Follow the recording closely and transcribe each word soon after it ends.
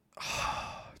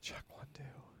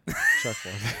Chuck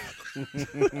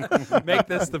one. Make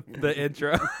this the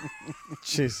intro.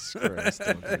 Jesus Christ,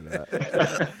 don't do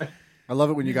that. I love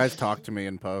it when you guys talk to me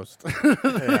in post.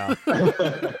 Yeah.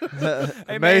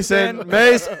 Hey, Mason.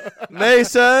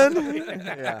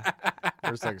 Yeah.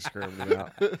 First thing screaming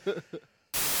out.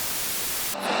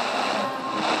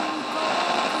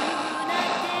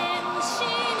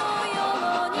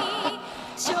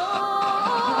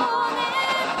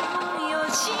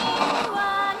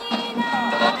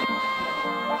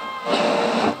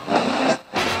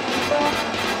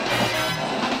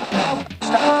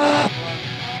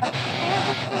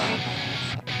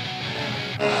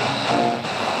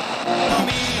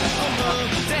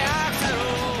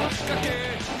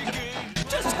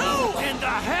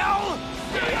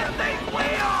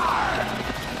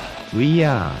 We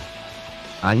are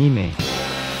anime.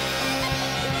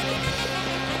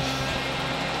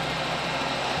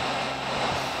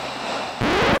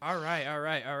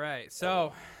 All right.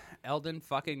 So, Elden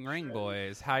fucking Ring,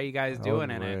 boys. How you guys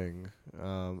doing in it?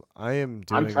 I am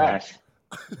doing. I'm trash.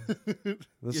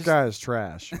 This guy is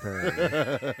trash,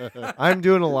 apparently. I'm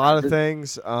doing a lot of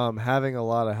things. Having a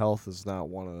lot of health is not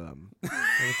one of them. I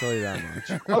can tell you that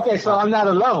much. Okay, so I'm not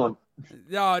alone.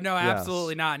 No,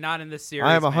 absolutely not. Not in this series.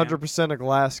 I am man. 100% a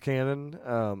glass cannon.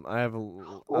 I have a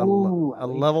Ooh,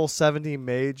 level 70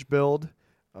 mage build,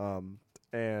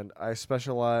 and I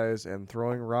specialize in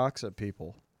throwing rocks at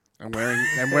people. I'm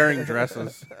wearing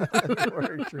dresses. I'm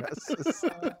wearing dresses.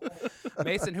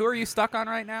 Mason, who are you stuck on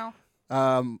right now?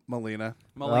 Melina.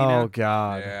 Oh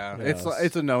God. Yeah, Yes.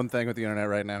 it's a known thing with the internet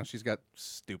right now. She's got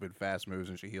stupid fast moves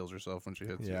and she heals herself when she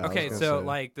hits. Yeah. you. Okay, gonna so say.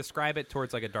 like describe it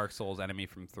towards like a Dark Souls enemy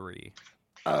from 3.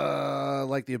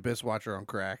 Like the Abyss Watcher on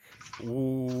crack.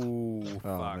 Ooh, Oh,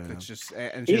 fuck. man. It's just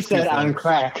and He she's said too on fast.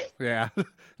 crack. Yeah, and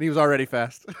he was already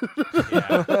fast.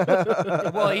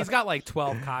 Yeah. Well, he's got like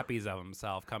 12 copies of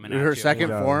himself coming out. Her second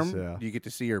He does, form, yeah. you get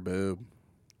to see her boob.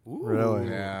 Really?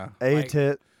 Yeah, A Like-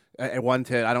 tit. and one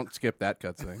tit. I don't skip that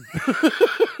cutscene.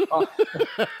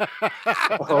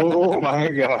 Oh my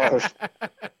gosh.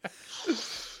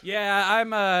 Yeah,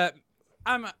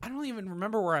 I don't even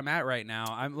remember where I'm at right now.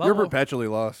 I'm You're level. perpetually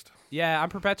lost. Yeah, I'm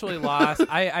perpetually lost.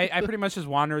 I pretty much just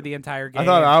wander the entire game. I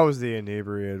thought I was the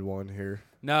inebriated one here.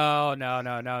 No.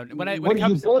 When it What do you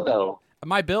comes, build though?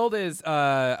 my build is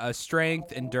a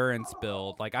strength endurance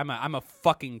build. Like I'm a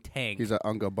fucking tank. He's a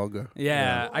unga bunga.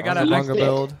 yeah, I I got was a a bunga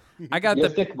build. I got You're a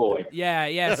the thick boy.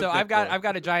 yeah. So I've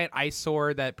got a giant ice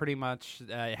sword that pretty much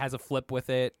has a flip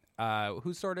with it.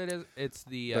 Whose sword it is? It's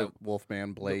The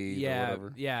Wolfman blade. Or yeah,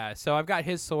 whatever. yeah. So I've got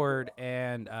his sword,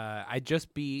 and I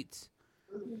just beat.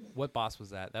 What boss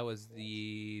was that? That was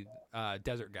the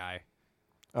desert guy.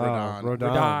 Radon.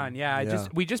 Radon. Yeah,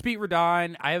 we just beat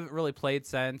Radon. I haven't really played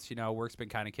since. You know, work's been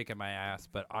kind of kicking my ass,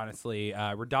 but honestly,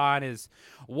 Radon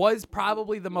was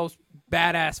probably the most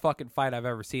badass fucking fight I've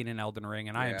ever seen in Elden Ring,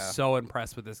 and I am Yeah. so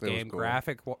impressed with this It was game. cool.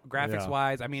 Graphics Yeah.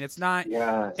 wise, I mean, it's not.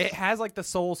 Yes. It has like the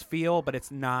Souls feel, but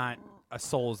it's not a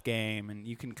Souls game, and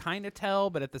you can kind of tell,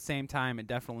 but at the same time, it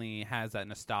definitely has that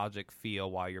nostalgic feel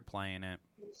while you're playing it.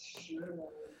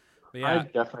 But yeah, I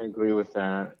definitely agree with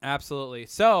that. absolutely.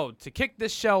 So to kick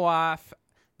this show off,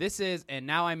 and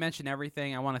now I mention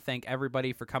everything. I want to thank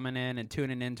everybody for coming in and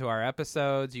tuning into our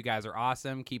episodes. You guys are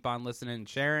awesome. Keep on listening and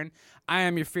sharing. I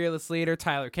am your fearless leader,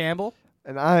 Tyler Campbell.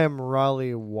 And I am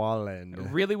Raleigh Wallen.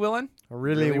 Really willing?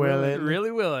 Really willing. Really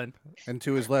willing. And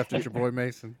to his left is your boy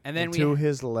Mason. And then And to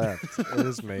his left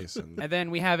is Mason. And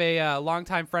then we have a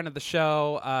longtime friend of the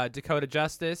show, Dakota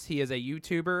Justice. He is a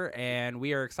YouTuber, and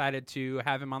we are excited to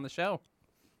have him on the show.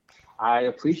 I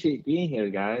appreciate being here,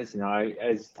 guys. You know,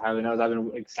 as Tyler knows, I've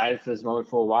been excited for this moment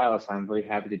for a while, so I'm very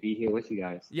happy to be here with you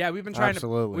guys. Yeah, we've been trying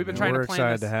Absolutely. to we've been man. trying We're to plan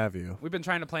excited this. to have you. We've been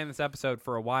trying to plan this episode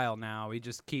for a while now. We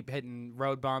just keep hitting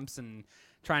road bumps and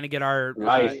trying to get our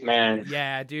Life, man.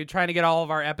 yeah, dude, trying to get all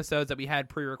of our episodes that we had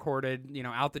pre-recorded,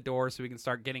 out the door so we can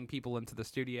start getting people into the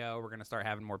studio. We're gonna start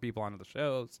having more people onto the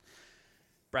shows.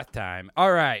 Breath time.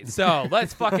 All right, so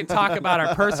let's fucking talk about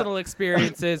our personal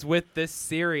experiences with this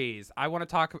series. I want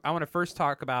to first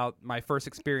talk about my first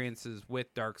experiences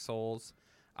with Dark Souls.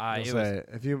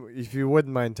 If you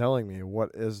wouldn't mind telling me, what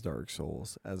is Dark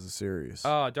Souls as a series?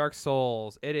 Dark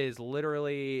Souls. It is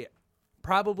literally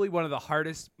probably one of the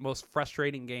hardest, most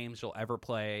frustrating games you'll ever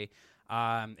play.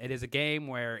 It is a game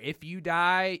where if you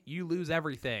die, you lose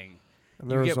everything. and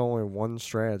there's only one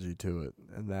strategy to it,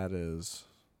 and that is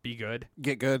Be good.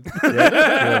 Get good. Oh,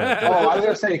 I was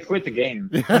gonna say quit the game.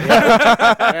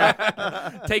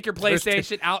 Take your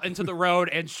PlayStation out into the road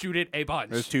and shoot it a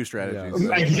bunch. There's two strategies.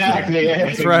 Yeah. Exactly.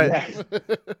 That's right.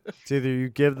 Exactly. It's either you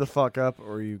give the fuck up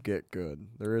or you get good.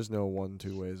 There is no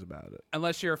 1-2 ways about it.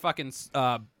 Unless you're a fucking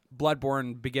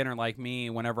Bloodborne beginner like me,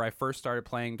 whenever I first started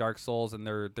playing Dark Souls and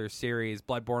their series,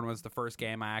 Bloodborne was the first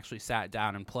game I actually sat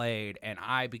down and played, and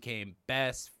I became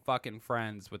best fucking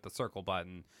friends with the circle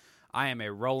button. I am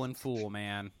a rolling fool,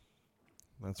 man.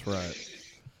 That's right.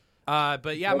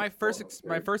 But yeah, my first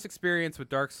experience with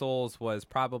Dark Souls was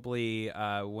probably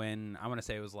when I want to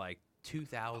say it was like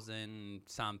 2000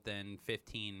 something,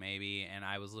 15 maybe, and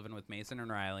I was living with Mason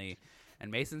and Riley, and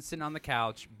Mason's sitting on the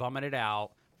couch bumming it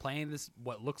out, playing this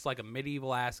what looks like a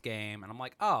medieval ass game, and I'm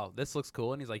like, oh, this looks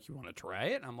cool, and he's like, you want to try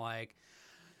it? And I'm like,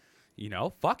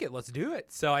 fuck it, let's do it.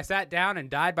 So I sat down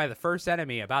and died by the first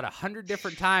enemy about 100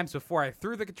 different times before I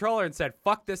threw the controller and said,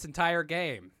 fuck this entire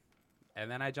game. And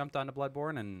then I jumped onto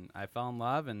Bloodborne and I fell in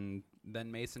love, and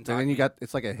then Mason And then you got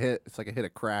it's like a hit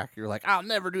of crack. You're like, I'll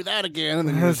never do that again, and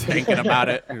then you're just thinking about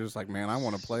it. You're just like, man, I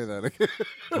want to play that again.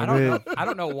 I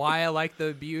don't know why I like the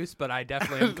abuse, but I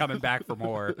definitely am coming back for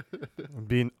more.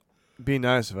 Be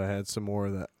nice if I had some more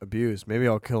of that abuse. Maybe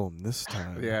I'll kill him this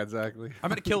time. Yeah, exactly. I'm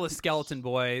gonna kill a skeleton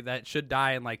boy that should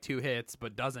die in like 2 hits,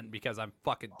 but doesn't because I'm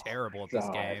fucking terrible at this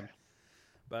game.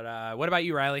 But what about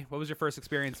you, Riley? What was your first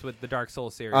experience with the Dark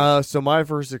Souls series? So my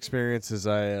first experience is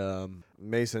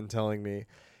Mason telling me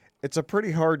it's a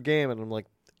pretty hard game, and I'm like,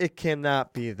 it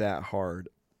cannot be that hard.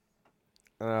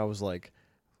 And I was like,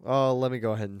 oh, let me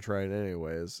go ahead and try it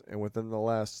anyways. And within the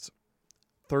last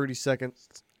 30 seconds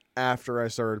after I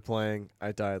started playing,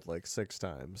 I died like 6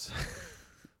 times.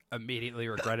 Immediately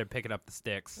regretted picking up the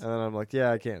sticks. And then I'm like,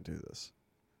 yeah, I can't do this.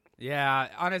 Yeah,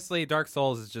 honestly, Dark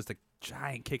Souls is just a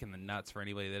giant kick in the nuts for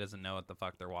anybody that doesn't know what the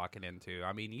fuck they're walking into.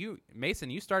 I mean,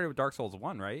 Mason, you started with Dark Souls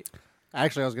 1, right?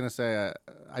 Actually, I was gonna say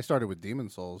I started with Demon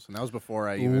Souls, and that was before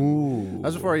I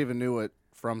even knew what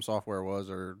From Software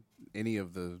was or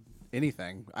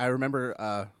anything. I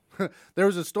remember there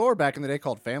was a store back in the day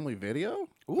called Family Video.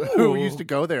 Ooh. We used to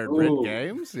go there and rent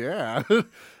games. Yeah, I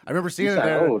remember seeing it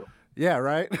there. Old. Yeah,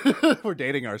 right. We're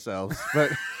dating ourselves,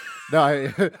 but. No,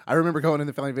 I remember going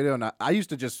into Family Video, and I used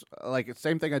to just, like,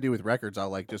 same thing I do with records. I'll,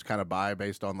 like, just kind of buy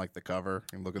based on, like, the cover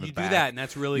and look at the back. You do that, and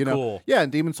that's really cool. Yeah,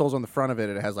 and Demon Souls on the front of it,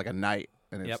 it has, like, a knight,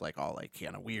 and it's, like, all, like,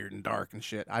 kind of weird and dark and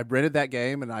shit. I rented that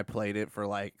game, and I played it for,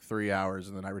 like, 3 hours,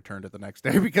 and then I returned it the next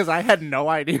day because I had no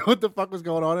idea what the fuck was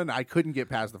going on, and I couldn't get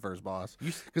past the first boss.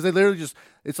 Because they literally just,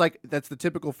 it's like, that's the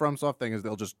typical FromSoft thing, is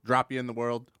they'll just drop you in the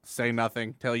world, say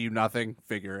nothing, tell you nothing,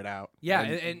 figure it out. Yeah,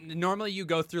 and normally you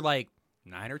go through, like,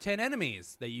 9 or 10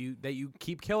 enemies that you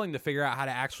keep killing to figure out how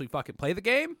to actually fucking play the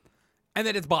game, and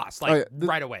then it's boss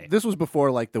right away. This was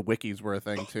before like the wikis were a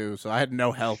thing too, so I had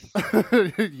no help.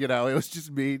 It was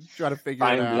just me trying to figure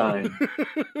it out.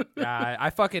 Yeah,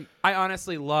 I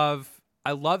honestly love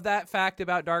that fact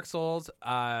about Dark Souls.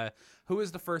 Who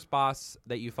was the first boss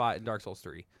that you fought in Dark Souls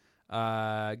 3?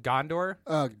 Gondor?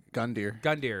 Gundyr.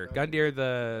 Gundyr,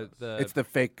 the It's the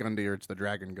fake Gundyr. It's the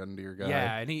dragon Gundyr guy.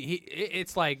 Yeah, and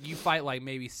it's like you fight like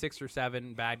maybe 6 or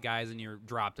 7 bad guys, and you're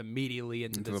dropped immediately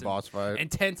into the boss fight.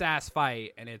 Intense ass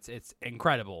fight, and it's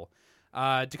incredible.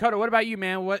 Dakota, what about you,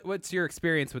 man? What's your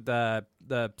experience with the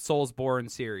Soulsborne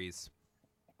series?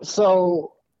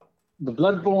 So, the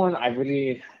Bloodborne, I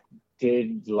really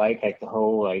did like the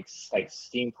whole like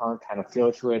steampunk kind of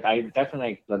feel to it. I definitely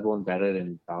like Bloodborne better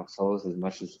than Dark Souls, as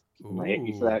much as people might hate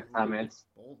me for that comment.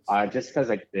 Just because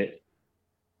like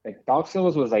Dark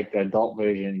Souls was like the adult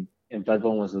version, and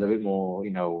Bloodborne was a little bit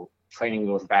more, training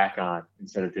wheels back on,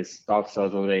 instead of this Dark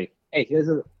Souls where hey, here's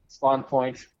a spawn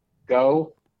point,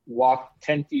 go walk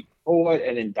 10 feet forward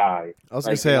and then die. I was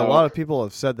gonna say a lot of people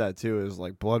have said that too. Is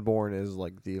like Bloodborne is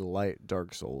like the light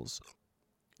Dark Souls.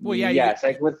 Well, yeah, it's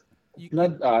like with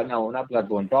not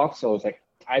Bloodborne, Dark Souls. Like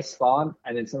I spawned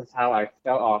and then somehow I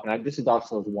fell off, and this is Dark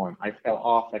Souls 1. I fell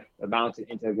off like the mountain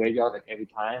into the graveyard like every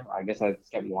time. I guess I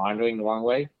just kept wandering the wrong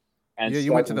way. And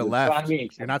you went to the left.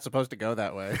 You're not supposed to go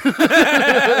that way. Well,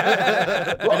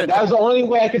 that was the only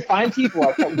way I could find people.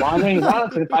 I kept wandering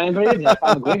around to find anybody, and I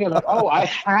found the graveyard. Like, oh, I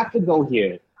have to go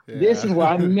here. Yeah. This is where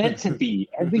I'm meant to be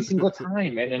every single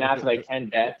time. And then after like 10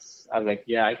 deaths, I was like,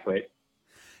 yeah, I quit.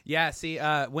 Yeah, see,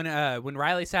 when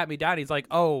Riley sat me down, he's like,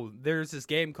 "Oh, there's this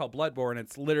game called Bloodborne.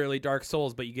 It's literally Dark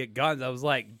Souls, but you get guns." I was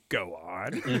like, "Go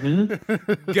on,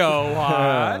 go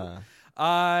on."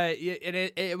 And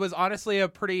it was honestly a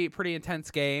pretty intense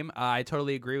game. I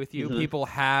totally agree with you. People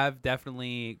have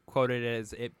definitely quoted it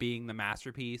as it being the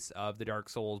masterpiece of the Dark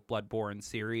Souls Bloodborne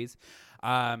series.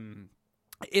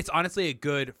 It's honestly a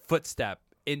good footstep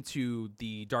into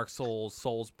the Dark Souls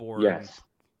Soulsborne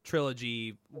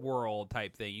trilogy world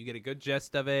type thing. You get a good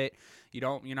gist of it.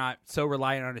 You're not so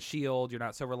reliant on a shield. You're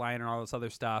not so reliant on all this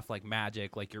other stuff like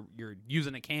magic. Like you're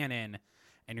using a cannon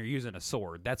and you're using a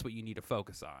sword. That's what you need to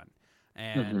focus on.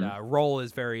 and roll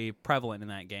is very prevalent in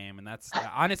that game. And that's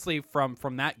honestly from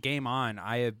that game on,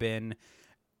 I have been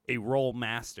a roll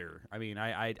master. I mean,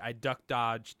 I duck,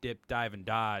 dodge, dip, dive, and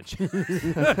dodge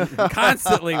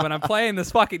constantly when I'm playing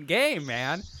this fucking game,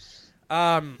 man.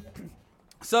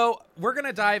 So we're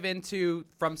gonna dive into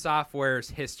From Software's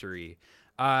history.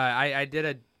 I did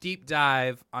a deep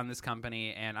dive on this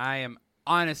company, and I am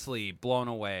honestly blown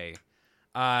away.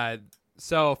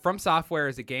 So From Software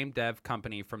is a game dev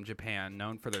company from Japan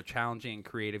known for their challenging and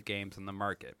creative games on the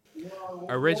market.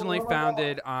 Originally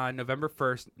founded on November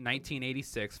 1st,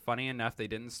 1986, funny enough, they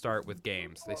didn't start with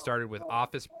games. They started with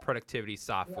office productivity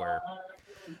software.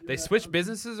 They switched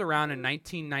businesses around in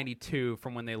 1992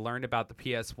 from when they learned about the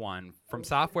PS1. From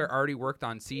Software already worked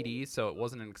on CDs, so it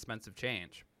wasn't an expensive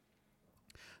change.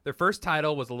 Their first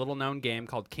title was a little-known game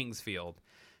called Kingsfield.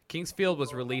 Kingsfield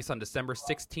was released on December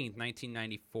 16th,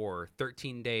 1994,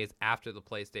 13 days after the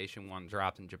PlayStation 1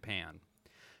 dropped in Japan.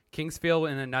 Kingsfield,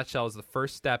 in a nutshell, is the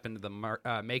first step into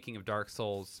the making of Dark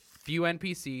Souls. Few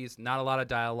NPCs, not a lot of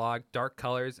dialogue, dark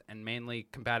colors, and mainly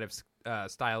combative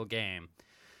style game.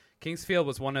 Kingsfield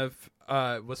was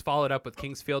was followed up with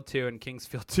Kingsfield 2, and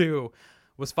Kingsfield 2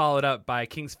 was followed up by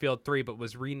Kingsfield 3, but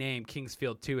was renamed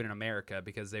Kingsfield 2 in America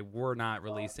because they were not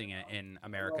releasing it in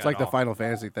America. It's like the Final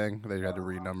Fantasy thing. They had to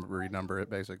renumber it,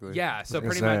 basically. Yeah, so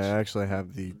pretty I much. actually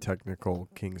have the technical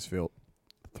Kingsfield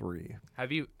 3.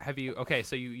 Have you? Okay,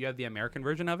 so you have the American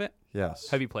version of it? Yes.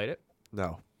 Have you played it?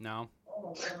 No. No.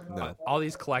 No. All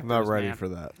these I'm collectors. not ready man. for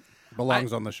that.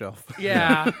 Belongs on the shelf.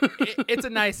 Yeah, it's a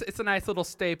nice little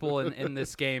staple in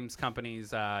this game's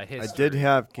company's history. I did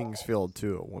have Kingsfield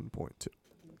 2 at one point too.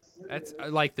 That's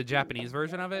like the Japanese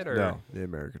version of it, or No, the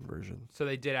American version. So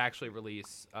they did actually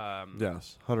release.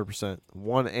 Yes, 100%.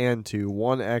 1 and 2.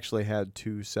 1 actually had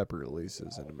 2 separate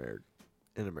releases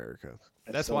in America.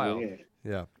 That's so wild. weird.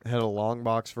 Yeah, it had a long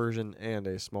box version and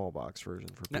a small box version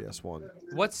for PS1.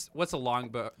 What's a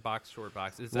long box, short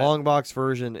box? Is that Long box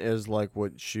version is like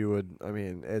what she would. I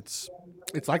mean, it's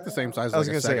It's like the same size I was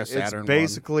as like gonna a say Sega it's Saturn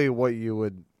basically what you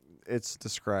would. It's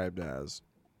described as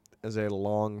a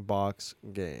long box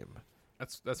game.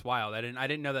 That's wild. I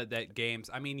didn't know that games.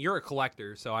 I mean, you're a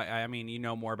collector, so I mean, you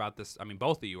know more about this. I mean,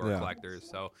 both of you are Yeah. collectors,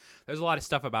 so there's a lot of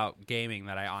stuff about gaming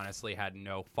that I honestly had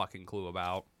no fucking clue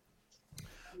about.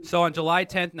 So on July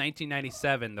 10th,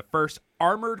 1997, the first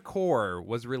Armored Core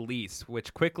was released,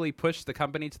 which quickly pushed the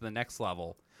company to the next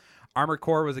level. Armored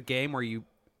Core was a game where you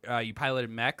piloted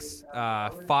mechs,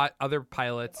 fought other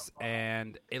pilots,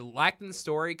 and it lacked in the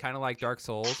story, kind of like Dark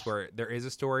Souls, where there is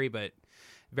a story, but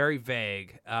very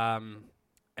vague.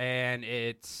 And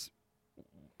it's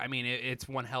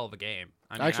one hell of a game.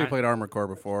 I actually played Armored Core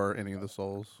before any of the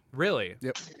Souls. Really?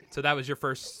 Yep. So that was your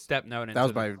first step known into That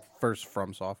was my first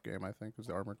From Soft game, I think. It was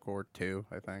the Armored Core 2,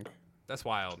 I think. That's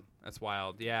wild.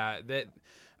 Yeah. That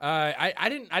I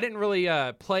didn't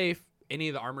really play any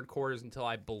of the Armored Cores until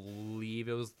I believe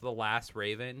it was The Last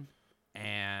Raven,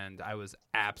 and I was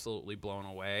absolutely blown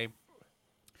away.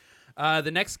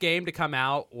 The next game to come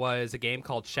out was a game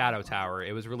called Shadow Tower.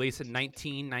 It was released in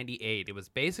 1998. It was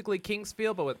basically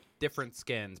Kingsfield, but with different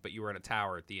skins, but you were in a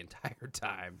tower the entire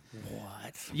time.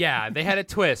 What? Yeah, they had a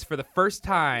twist. For the first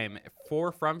time,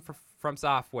 From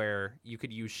Software, you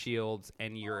could use shields,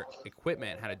 and your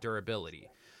equipment had a durability.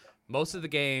 Most of the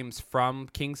games from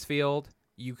Kingsfield,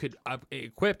 you could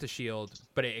equip a shield,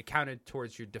 but it counted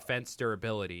towards your defense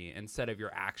durability instead of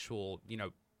your actual,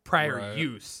 prior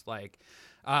use. Like,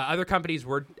 other companies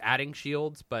were adding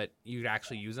shields, but you'd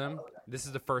actually use them. This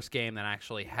is the first game that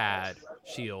actually had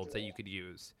shields that you could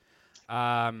use.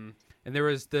 And there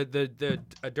was the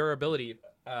durability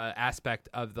aspect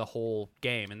of the whole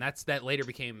game, and that later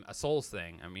became a Souls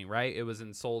thing. I mean, right? It was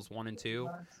in Souls 1 and 2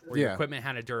 where your equipment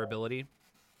had a durability.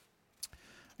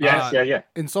 Yes, yeah.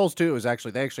 In Souls 2, they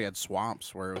actually had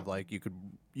swamps where like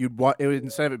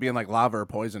instead of it being like lava or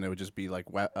poison, it would just be like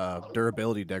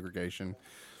durability degradation,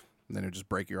 and then it would just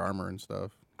break your armor and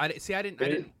stuff. I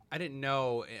didn't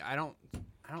know. I don't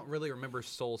really remember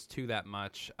Souls 2 that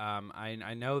much.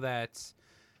 I know that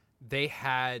they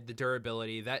had the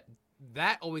durability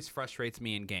that always frustrates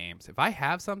me in games. If I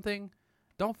have something,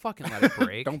 don't fucking let it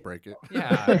break. Don't break it.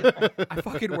 Yeah, I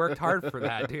fucking worked hard for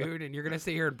that, dude, and you're gonna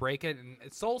sit here and break it. And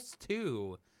Souls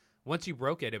 2, once you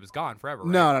broke it, it was gone forever.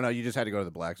 Right? No. You just had to go to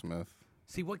the blacksmith.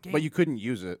 See what game? But you couldn't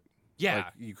use it. Yeah, Like,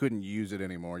 you couldn't use it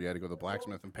anymore. You had to go to the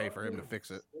blacksmith and pay for him to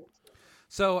fix it.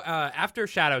 So after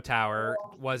Shadow Tower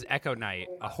was Echo Knight,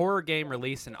 a horror game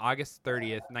released on August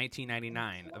 30th,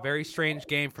 1999. A very strange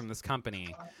game from this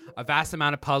company. A vast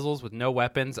amount of puzzles with no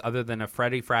weapons other than a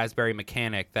Freddy Fazbear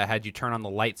mechanic that had you turn on the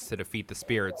lights to defeat the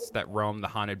spirits that roam the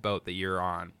haunted boat that you're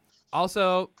on.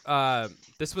 Also,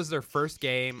 this was their first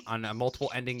game on a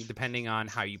multiple ending depending on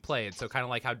how you played. So kind of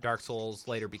like how Dark Souls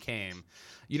later became.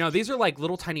 You know, these are like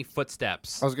little tiny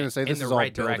footsteps. I was going to say this in is the all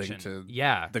right building direction. to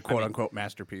Yeah, the quote unquote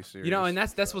masterpiece series. You know, and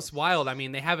that's what's wild. I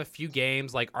mean, they have a few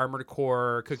games like Armored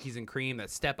Core, Cookies and Cream that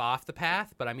step off the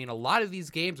path, but I mean, a lot of these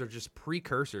games are just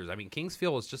precursors. I mean, King's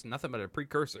Field is just nothing but a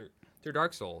precursor to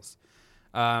Dark Souls.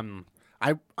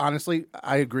 I honestly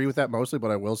agree with that mostly,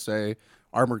 but I will say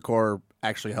Armored Core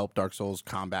actually helped Dark Souls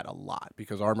combat a lot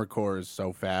because Armored Core is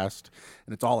so fast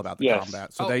and it's all about the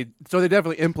combat. So they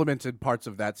definitely implemented parts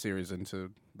of that series into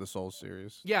the Souls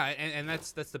series. Yeah, and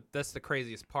that's the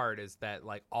craziest part is that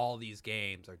like all these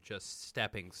games are just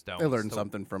stepping stones. They learned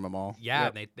something from them all. Yeah,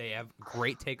 they have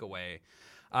great takeaway.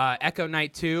 Echo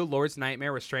Knight 2, Lord's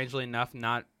Nightmare was strangely enough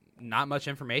not much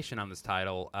information on this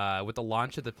title. With the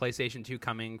launch of the PlayStation 2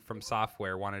 coming from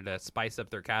Software, wanted to spice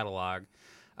up their catalog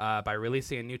by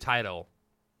releasing a new title,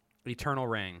 Eternal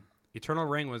Ring. Eternal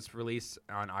Ring was released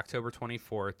on October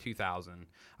 24, 2000,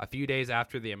 a few days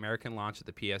after the American launch of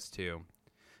the PS2.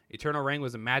 Eternal Ring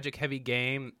was a magic-heavy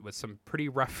game with some pretty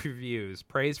rough reviews,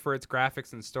 praised for its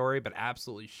graphics and story, but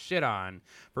absolutely shit on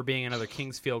for being another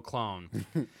Kingsfield clone.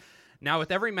 Now,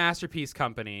 with every masterpiece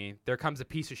company, there comes a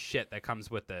piece of shit that comes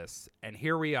with this. And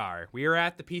here we are. We are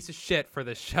at the piece of shit for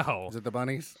this show. Is it the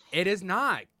bunnies? It is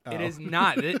not. Oh. It is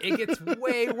not. It gets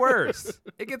way worse.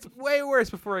 It gets way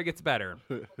worse before it gets better.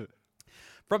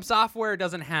 From Software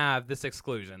doesn't have this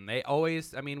exclusion. They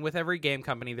always, I mean, with every game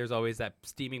company, there's always that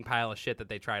steaming pile of shit that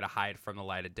they try to hide from the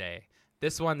light of day.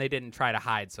 This one, they didn't try to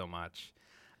hide so much.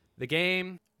 The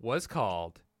game was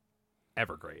called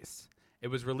Evergrace. It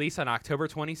was released on October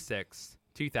 26,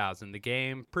 2000. The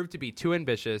game proved to be too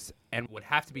ambitious and would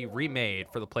have to be remade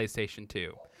for the PlayStation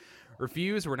 2.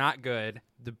 Reviews were not good.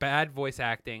 The bad voice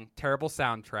acting, terrible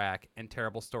soundtrack, and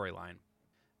terrible storyline.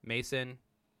 Mason,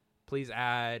 please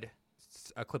add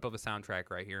a clip of a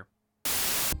soundtrack right here.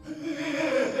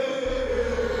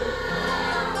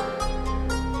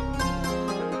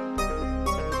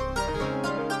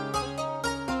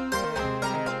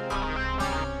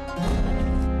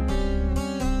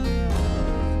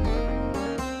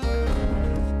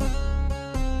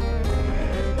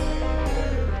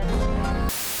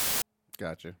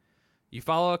 Gotcha. You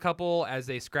follow a couple as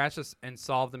they scratch and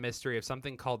solve the mystery of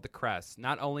something called the Crest.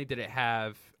 Not only did it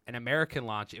have an American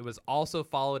launch, it was also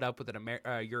followed up with an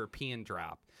European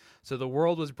drop. So the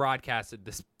world was broadcasted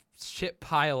this shit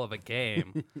pile of a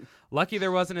game. Lucky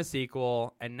there wasn't a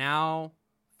sequel, and now,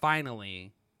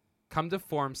 finally, come to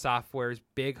From Software's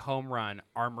big home run,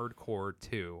 Armored Core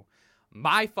 2.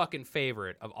 My fucking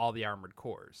favorite of all the Armored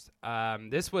Cores.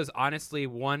 This was honestly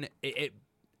one... It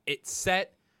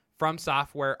set From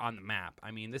Software on the map.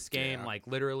 I mean, this game like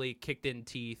literally kicked in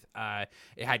teeth.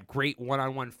 It had great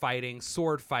one-on-one fighting,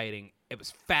 sword fighting. It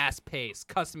was fast-paced,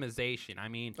 customization. I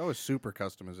mean, that was super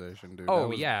customization, dude.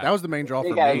 Oh, that was the main draw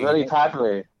for Yeah, me. really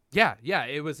popular. Yeah,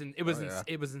 it was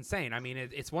insane. I mean,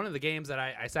 it's one of the games that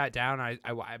I sat down.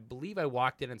 I believe I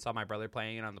walked in and saw my brother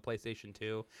playing it on the PlayStation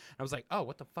 2. And I was like, oh,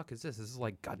 what the fuck is this? This is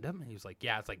like Gundam? And he was like,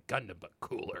 yeah, it's like Gundam but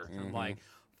cooler. And I'm like,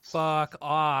 fuck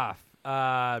off.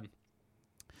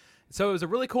 So it was a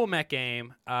really cool mech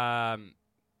game.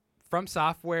 From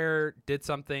Software did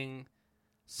something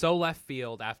so left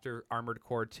field after Armored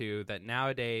Core 2 that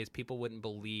nowadays people wouldn't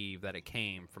believe that it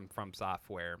came from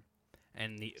Software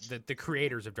and the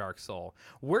creators of Dark Soul.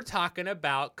 We're talking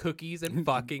about Cookies and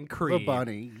fucking Cream. The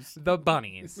bunnies. The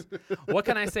bunnies. What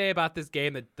can I say about this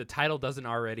game that the title doesn't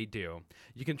already do?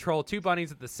 You control two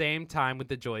bunnies at the same time with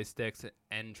the joysticks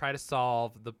and try to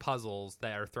solve the puzzles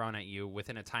that are thrown at you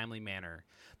within a timely manner.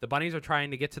 The bunnies are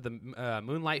trying to get to the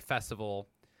Moonlight Festival,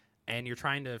 and you're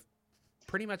trying to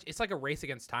pretty much, it's like a race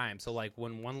against time. So like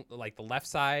when one, like the left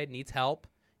side needs help,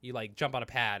 you like jump on a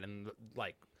pad and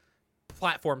like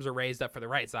platforms are raised up for the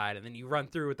right side, and then you run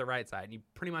through with the right side, and you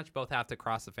pretty much both have to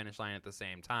cross the finish line at the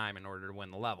same time in order to win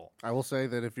the level. I will say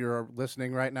that if you're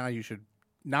listening right now, you should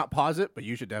not pause it, but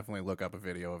you should definitely look up a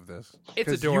video of this. It's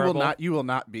 'Cause adorable. You will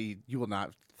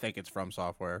not think it's From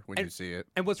Software when you see it.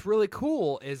 And what's really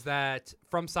cool is that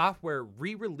From Software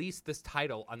re-released this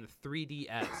title on the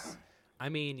 3DS. I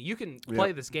mean, you can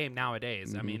play this game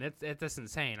nowadays. I mean, it's just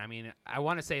insane. I mean, I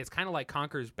want to say it's kind of like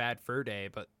Conker's Bad Fur Day,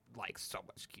 but like so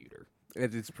much cuter.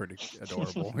 It's pretty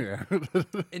adorable. Yeah.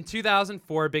 In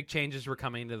 2004, big changes were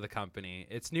coming to the company.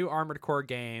 Its new Armored Core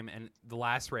game and The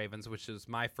Last Ravens, which was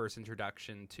my first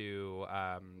introduction to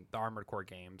the Armored Core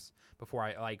games before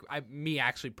I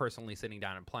actually personally sitting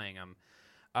down and playing them,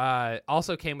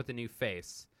 also came with a new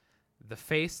face. The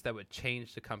face that would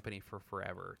change the company for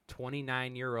forever.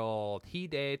 29-year-old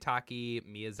Hidetaki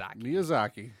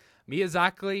Miyazaki.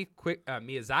 Miyazaki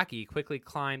quickly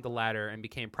climbed the ladder and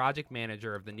became project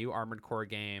manager of the new Armored Core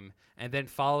game, and then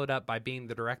followed up by being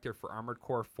the director for Armored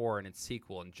Core 4 and its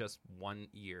sequel in just 1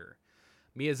 year.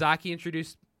 Miyazaki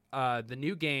introduced the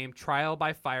new game, trial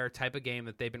by fire type of game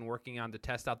that they've been working on to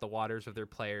test out the waters of their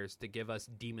players to give us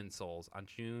Demon Souls on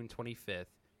June 25th,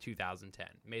 2010.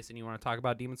 Mason, you want to talk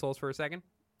about Demon Souls for a second?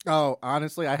 Oh,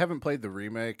 honestly, I haven't played the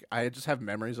remake. I just have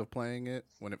memories of playing it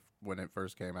when it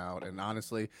first came out. And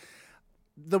honestly,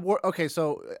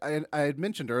 so I had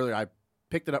mentioned earlier, I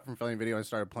picked it up from Filling Video and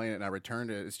started playing it, and I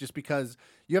returned it. It's just because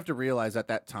you have to realize at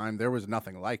that time there was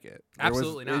nothing like it.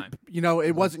 Absolutely not.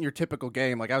 It wasn't your typical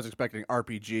game. Like I was expecting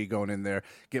RPG going in there,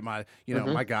 get my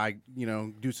my guy,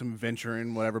 do some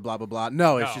venturing, whatever, blah blah blah.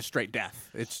 No, it's just straight death.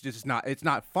 It's just not. It's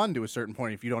not fun to a certain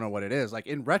point if you don't know what it is. Like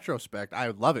in retrospect, I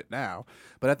love it now,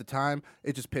 but at the time,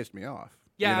 it just pissed me off.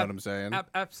 Yeah, you know what I'm saying?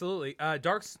 Absolutely.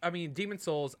 Demon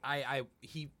Souls.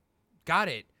 He got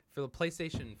it for the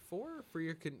PlayStation 4 for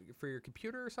your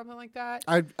computer or something like that.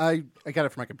 I got it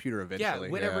for my computer eventually.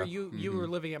 Yeah, whenever you were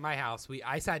living at my house,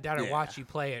 I sat down and watched you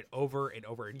play it over and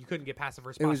over, and you couldn't get past the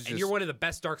first boss. And you're one of the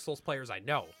best Dark Souls players I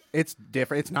know. It's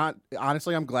different. It's not,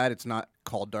 honestly, I'm glad it's not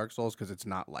called Dark Souls because it's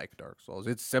not like Dark Souls.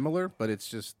 It's similar, but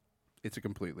it's a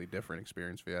completely different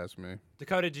experience if you ask me.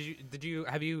 Dakota,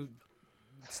 have you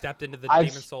stepped into the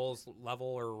Demon Souls level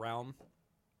or realm?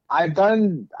 I've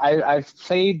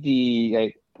played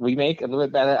the remake a little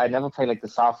bit better. I never played the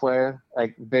software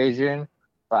version,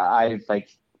 but I've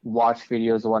watched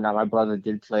videos and whatnot. My brother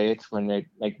did play it when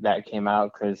that came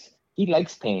out because he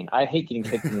likes pain. I hate getting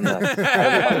kicked in the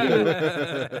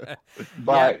nuts.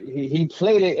 But he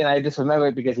played it, and I just remember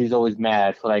it because he's always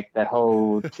mad for that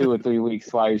whole 2 or 3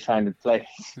 weeks while he's trying to play.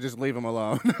 Just leave him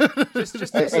alone.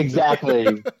 just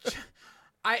exactly.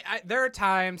 There are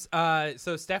times.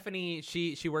 So Stephanie,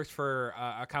 she works for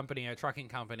a trucking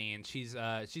company, and she's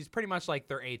pretty much like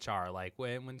their HR. Like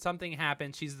when something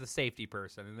happens, she's the safety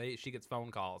person, and she gets phone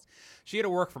calls. She had to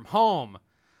work from home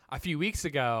a few weeks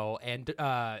ago, and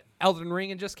Elden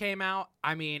Ring just came out.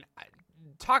 I mean,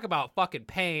 talk about fucking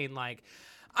pain. Like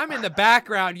I'm in the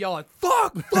background yelling,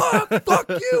 "Fuck, fuck, fuck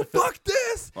you, fuck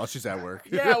this." While she's at work.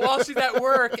 Yeah, while she's at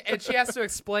work, and she has to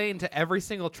explain to every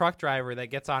single truck driver that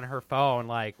gets on her phone,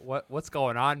 what's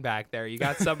going on back there? You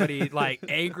got somebody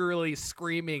angrily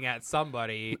screaming at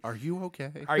somebody. Are you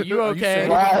okay? Are you okay?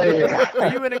 Are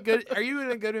you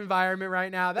in a good environment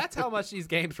right now? That's how much these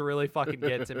games really fucking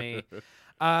get to me.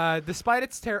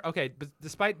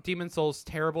 Despite Demon Souls'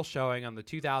 terrible showing on the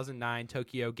 2009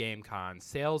 Tokyo Game Con,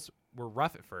 sales were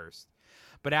rough at first.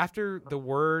 But after the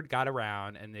word got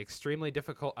around and the extremely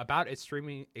difficult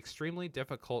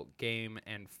game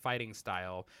and fighting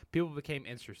style, people became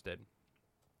interested.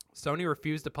 Sony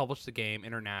refused to publish the game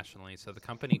internationally, so the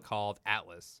company called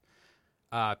Atlas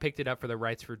picked it up for the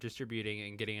rights for distributing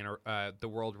and getting the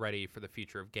world ready for the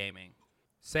future of gaming.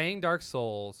 Saying Dark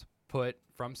Souls put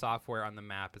From Software on the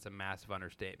map is a massive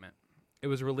understatement. It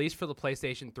was released for the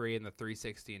PlayStation 3 and the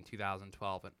 360 in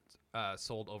 2012 and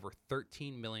sold over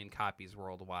 13 million copies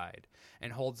worldwide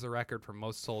and holds the record for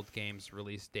most sold games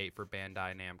release date for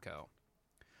Bandai Namco.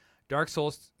 Dark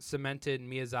Souls cemented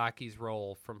Miyazaki's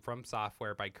role from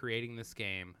Software by creating this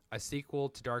game. A sequel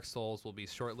to Dark Souls will be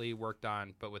shortly worked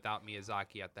on, but without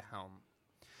Miyazaki at the helm,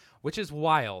 which is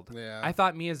wild. Yeah. I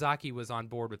thought Miyazaki was on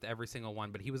board with every single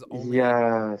one, but he was only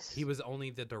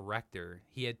the director.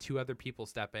 He had 2 other people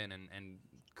step in and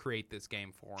create this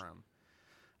game for him.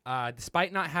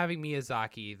 Despite not having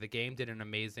Miyazaki, the game did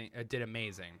amazing.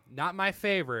 Not my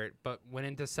favorite, but went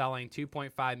into selling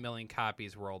 2.5 million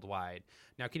copies worldwide.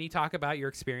 Now, can you talk about your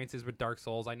experiences with Dark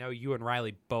Souls? I know you and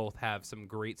Riley both have some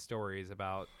great stories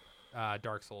about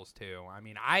Dark Souls 2. I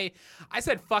mean, I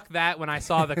said fuck that when I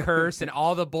saw the curse and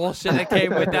all the bullshit that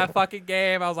came with that fucking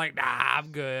game. I was like, nah, I'm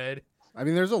good. I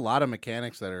mean, there's a lot of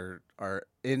mechanics that are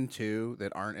in 2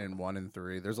 that aren't in 1 and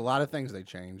 3. There's a lot of things they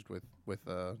changed with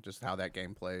just how that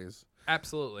game plays.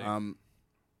 Absolutely.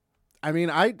 I mean,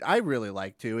 I really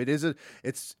like 2.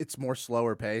 It's more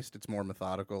slower paced. It's more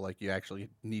methodical. Like you actually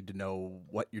need to know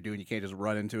what you're doing. You can't just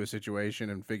run into a situation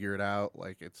and figure it out.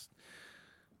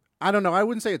 I don't know. I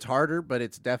wouldn't say it's harder, but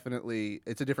it's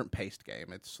a different paced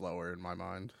game. It's slower in my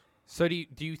mind. So do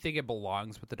you think it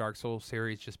belongs with the Dark Souls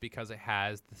series just because it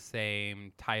has the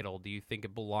same title? Do you think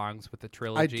it belongs with the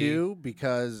trilogy? I do,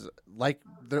 because like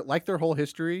their whole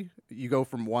history, you go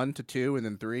from 1 to 2 and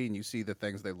then 3, and you see the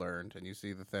things they learned, and you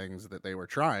see the things that they were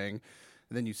trying,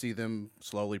 and then you see them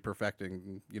slowly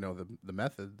perfecting, the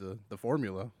method, the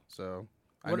formula. So,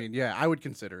 I would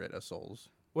consider it a Souls.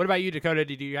 What about you, Dakota?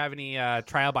 Did you have any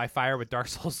trial by fire with Dark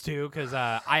Souls 2? Because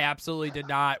I absolutely did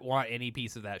not want any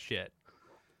piece of that shit.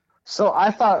 So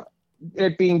I thought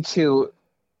it being 2,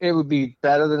 it would be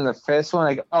better than the first one.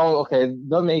 Like, oh, okay,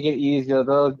 they'll make it easier.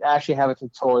 They'll actually have a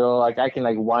tutorial. Like, I can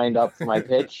like wind up for my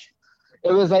pitch.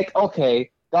 It was like,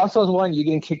 okay, Dark Souls 1, you're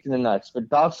getting kicked in the nuts, but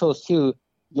Dark Souls 2,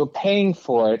 you're paying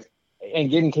for it and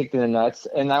getting kicked in the nuts,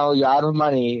 and now you're out of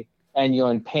money and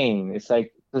you're in pain. It's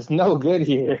like there's no good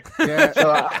here. Yeah.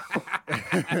 So,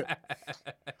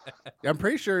 I'm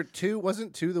pretty sure 2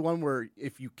 wasn't 2 the one where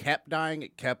if you kept dying,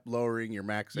 it kept lowering your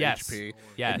max Yes. HP.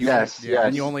 Yes. And you, Yes, yeah, yes.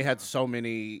 and you only had so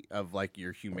many of like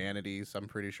your humanities. I'm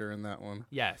pretty sure in that one.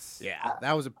 Yes. Yeah,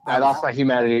 that was I lost my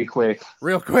humanity quick.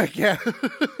 real quick. Yeah.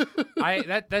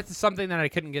 That's something that I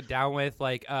couldn't get down with.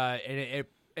 Like,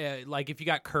 like if you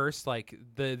got cursed, like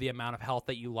the amount of health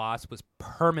that you lost was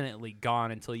permanently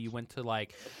gone until you went to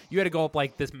like you had to go up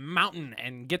like this mountain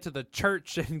and get to the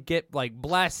church and get like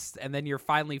blessed, and then you're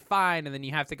finally fine, and then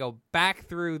you have to go back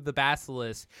through the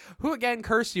basilisk, who again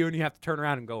cursed you, and you have to turn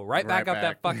around and go right back up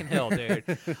that fucking hill, dude.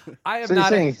 I am So you're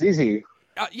not. saying it's easy.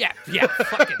 Yeah,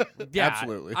 fucking, yeah.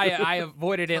 Absolutely. I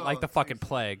avoided it like the fucking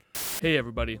plague. Hey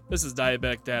everybody, this is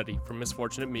Diabetic Daddy from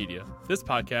Misfortunate Media. This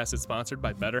podcast is sponsored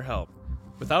by BetterHelp.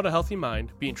 Without a healthy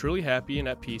mind, being truly happy and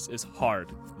at peace is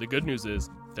hard. The good news is,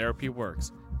 therapy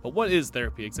works. But what is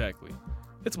therapy exactly?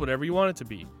 It's whatever you want it to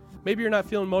be. Maybe you're not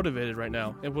feeling motivated right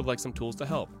now and would like some tools to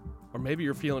help. Or maybe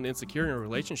you're feeling insecure in a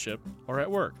relationship or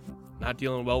at work. Not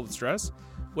dealing well with stress?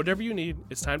 Whatever you need,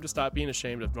 it's time to stop being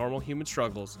ashamed of normal human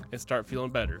struggles and start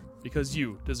feeling better, because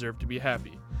you deserve to be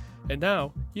happy. And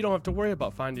now, you don't have to worry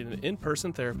about finding an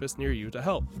in-person therapist near you to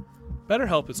help.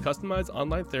 BetterHelp is customized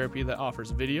online therapy that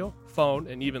offers video, phone,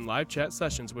 and even live chat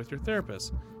sessions with your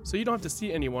therapist, so you don't have to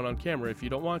see anyone on camera if you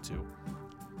don't want to.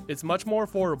 It's much more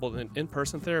affordable than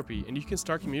in-person therapy, and you can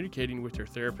start communicating with your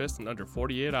therapist in under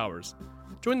 48 hours.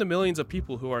 Join the millions of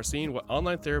people who are seeing what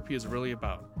online therapy is really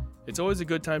about. It's always a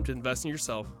good time to invest in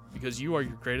yourself, because you are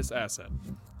your greatest asset.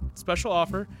 Special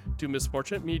offer to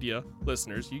Misfortunate Media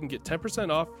listeners, you can get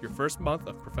 10% off your first month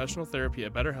of professional therapy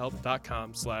at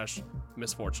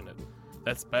betterhelp.com/misfortunate.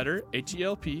 That's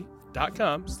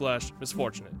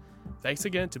betterhelp.com/misfortunate. Thanks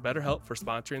again to BetterHelp for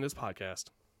sponsoring this podcast.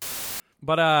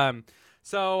 But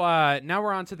so now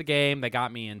we're on to the game that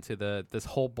got me into this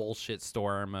whole bullshit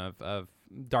storm of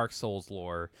Dark Souls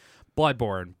lore.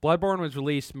 Bloodborne. Bloodborne was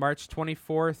released March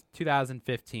 24th,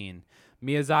 2015.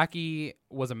 Miyazaki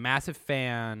was a massive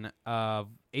fan of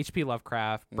H.P.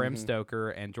 Lovecraft, Bram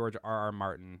Stoker, and George R.R.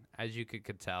 Martin, as you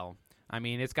could tell. I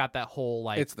mean, it's got that whole,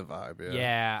 like... It's the vibe, yeah.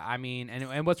 Yeah, I mean,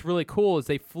 and what's really cool is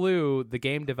they flew the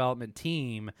game development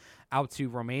team out to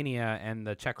Romania and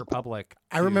the Czech Republic.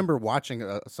 I remember watching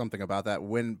something about that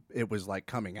when it was like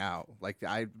coming out. Like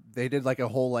they did like a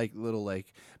whole like little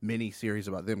like mini series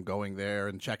about them going there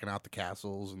and checking out the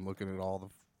castles and looking at all the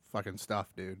fucking stuff,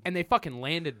 dude. And they fucking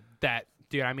landed that,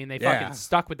 dude. I mean, they fucking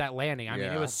stuck with that landing. I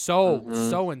mean, it was Yeah.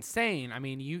 so insane. I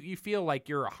mean, you feel like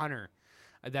you're a hunter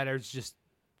that is just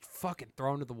fucking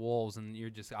thrown to the wolves, and you're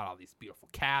just got all these beautiful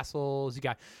castles. You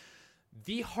got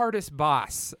the hardest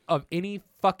boss of any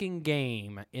fucking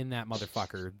game in that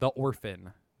motherfucker, the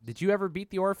Orphan. Did you ever beat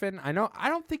the Orphan? I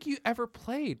don't think you ever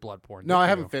played Bloodborne. No, did I you?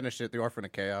 haven't finished it. The Orphan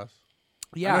of Chaos.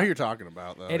 Yeah, I know who you're talking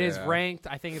about though. it is yeah. ranked.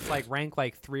 I think it's like ranked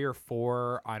like 3 or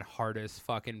 4 on hardest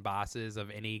fucking bosses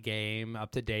of any game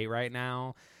up to date right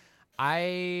now.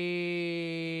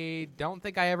 I don't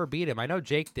think I ever beat him. I know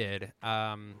Jake did.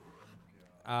 But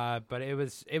it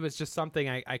was just something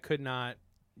I could not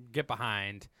get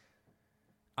behind.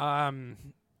 So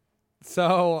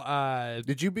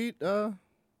Did you beat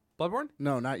Bloodborne?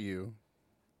 No, not you.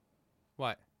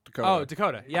 What? Dakota. Oh,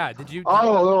 Dakota. Yeah. Did you?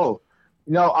 Oh,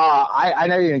 no. I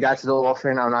never even got to the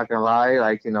Orphan. I'm not gonna lie.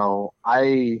 Like,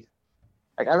 I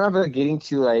remember getting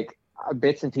to like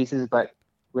bits and pieces, but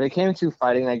when it came to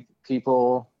fighting like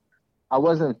people, I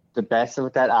wasn't the best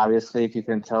with that. Obviously, if you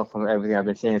can tell from everything I've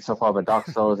been saying so far about Dark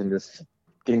Souls and just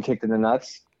getting kicked in the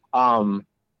nuts.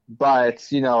 But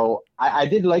I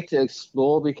did like to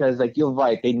explore because, like, you're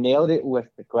right, they nailed it with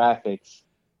the graphics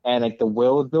and like the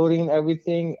world building and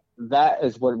everything. That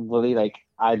is what really like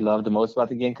I love the most about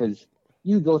the game, because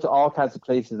you go to all kinds of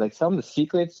places. Like some of the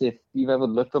secrets, if you've ever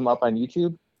looked them up on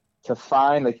YouTube, to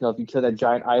find like if you kill that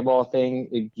giant eyeball thing,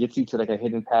 it gets you to like a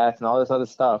hidden path and all this other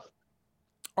stuff.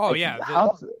 Oh Like, yeah.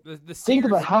 The think secrets-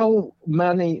 about how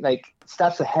many like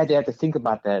steps ahead they have to think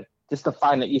about that just to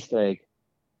find the Easter egg.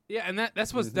 Yeah, and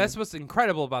that's what's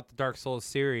incredible about the Dark Souls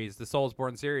series, the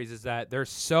Soulsborne series, is that there's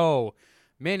so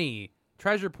many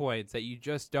treasure points that you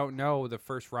just don't know the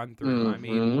first run through. I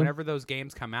mean, Mhm. whenever those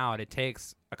games come out, it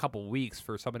takes a couple weeks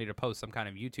for somebody to post some kind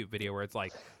of YouTube video where it's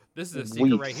like, This is a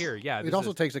secret right weeks. here. Yeah. It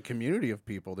also takes a community of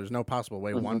people. There's no possible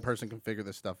way one person can figure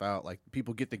this stuff out. Like,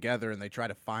 people get together and they try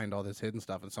to find all this hidden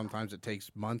stuff, and sometimes it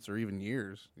takes months or even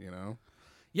years, you know?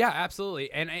 Yeah,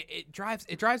 absolutely. And it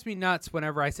drives me nuts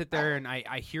whenever I sit there and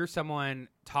I hear someone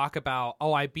talk about,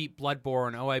 oh, I beat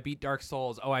Bloodborne, oh, I beat Dark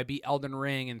Souls, oh, I beat Elden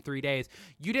Ring in 3 days.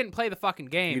 You didn't play the fucking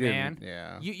game, man.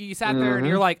 Yeah. You sat there and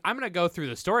you're like, I'm going to go through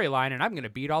the storyline and I'm going to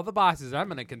beat all the bosses and I'm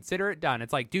going to consider it done.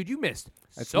 It's like, dude, you missed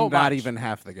so much. Not even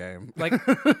half the game. Like,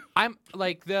 I'm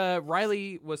like,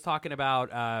 Riley was talking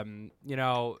about, you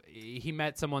know, he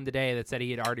met someone today that said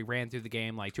he had already ran through the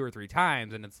game like 2 or 3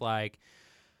 times, and it's like,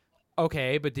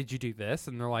 okay, but did you do this?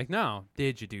 And they're like, no.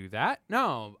 Did you do that?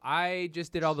 No. I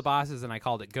just did all the bosses and I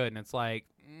called it good. And it's like,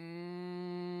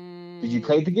 Did you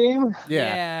play the game?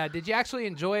 Yeah. Did you actually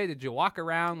enjoy it? Did you walk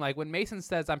around? Like, when Mason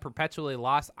says I'm perpetually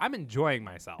lost, I'm enjoying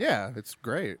myself. Yeah, it's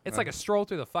great. It's like a stroll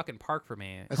through the fucking park for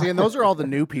me. See, and those are all the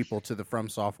new people to the From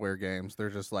Software games.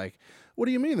 They're just like, what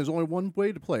do you mean? There's only one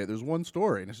way to play it. There's one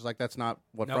story. And it's just like, that's not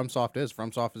what Nope. FromSoft is.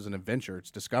 FromSoft is an adventure.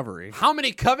 It's discovery. How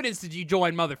many covenants did you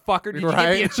join, motherfucker? Did you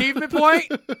Right? get the achievement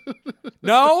point?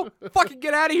 No? Fucking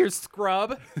get out of here,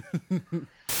 scrub.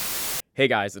 Hey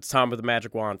guys, it's Tom with the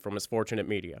Magic Wand from Misfortunate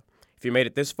Media. If you made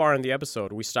it this far in the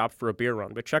episode, we stopped for a beer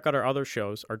run, but check out our other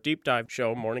shows, our deep dive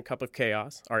show, Morning Cup of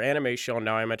Chaos, our anime show,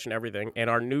 Now I Mention Everything, and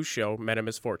our new show, Meta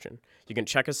Misfortune. You can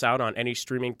check us out on any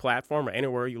streaming platform or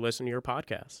anywhere you listen to your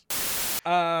podcasts.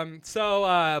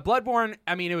 So Bloodborne,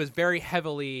 I mean, it was very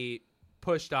heavily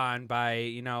pushed on by,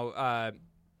 you know,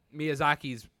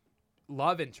 Miyazaki's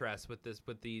love interest with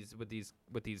these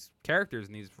characters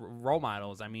and these role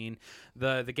models. I mean,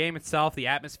 the game itself, the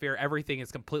atmosphere, everything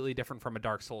is completely different from a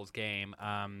Dark Souls game.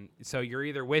 So you're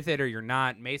either with it or you're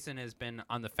not. Mason has been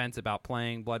on the fence about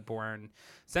playing Bloodborne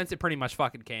since it pretty much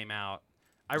fucking came out.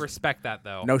 I respect that,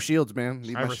 though. No shields, man.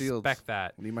 Need I my shields. respect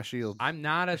that. Need my shields. I'm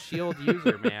not a shield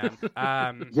user, man.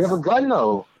 You have a gun,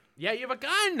 though. Yeah, you have a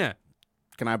gun.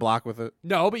 Can I block with it?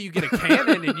 No, but you get a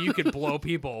cannon and you can blow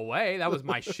people away. That was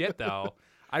my shit, though.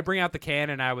 I'd bring out the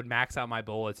cannon, I would max out my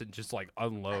bullets and just, like,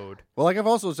 unload. Well, like I've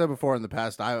also said before in the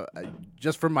past, I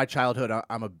just from my childhood,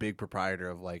 I'm a big proprietor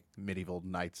of, like, medieval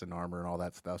knights and armor and all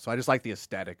that stuff. So I just like the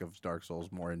aesthetic of Dark Souls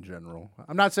more in general.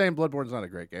 I'm not saying Bloodborne's not a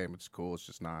great game. It's cool. It's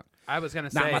just not. I was going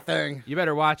to Not say, my thing. you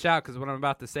better watch out because what I'm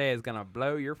about to say is going to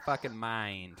blow your fucking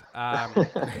mind.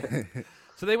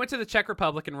 So they went to the Czech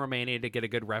Republic and Romania to get a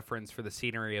good reference for the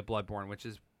scenery of Bloodborne, which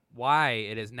is why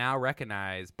it is now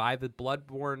recognized by the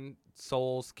Bloodborne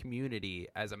Souls community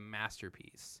as a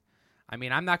masterpiece. I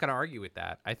mean, I'm not going to argue with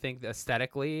that. I think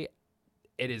aesthetically,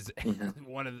 it is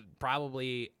one of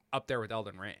probably up there with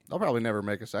Elden Ring. They'll probably never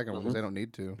make a second one because they don't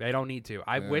need to. They don't need to.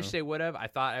 I wish they would have. I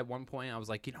thought at one point I was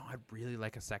like, you know, I'd really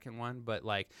like a second one, but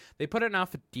like they put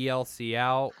enough DLC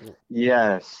out.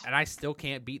 Yes. And I still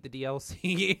can't beat the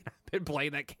DLC. I've been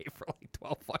playing that game for like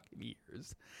 12 fucking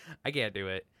years. I can't do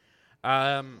it.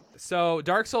 So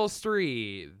Dark Souls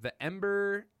 3, The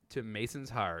Ember to Mason's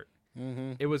Heart.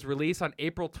 Mm-hmm. It was released on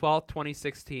April 12th,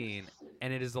 2016,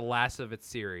 and it is the last of its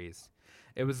series.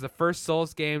 It was the first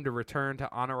Souls game to return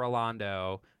to Honor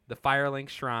Rolando, the Firelink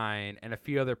Shrine, and a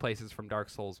few other places from Dark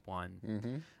Souls 1.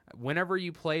 Mm-hmm. Whenever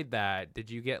you played that, did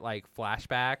you get like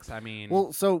flashbacks? I mean,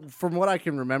 Well, so from what I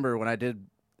can remember, when I did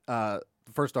the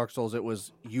first Dark Souls, it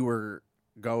was you were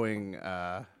going.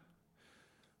 What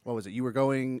was it? You were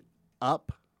going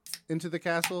up into the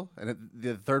castle, and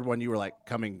the third one you were like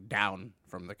coming down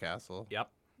from the castle. Yep.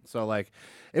 So like,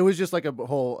 it was just like a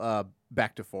whole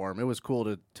back to form. It was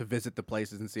cool to visit the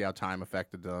places and see how time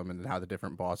affected them and how the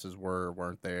different bosses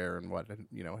weren't there and what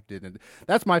didn't.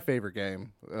 That's my favorite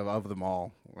game of them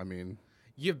all. I mean,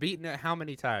 You've beaten it how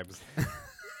many times?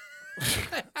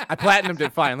 I platinumed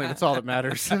it finally. That's all that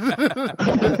matters.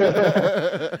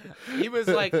 He was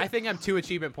like, I think I'm 2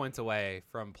 achievement points away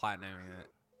from platinuming it.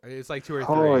 It's like 2 or 3.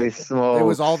 Holy smokes. It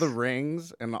was all the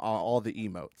rings and all the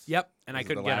emotes. Yep, and I Those are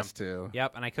couldn't the get last them. two.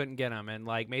 Yep, and I couldn't get them. And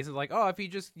like Mason's like, oh, if you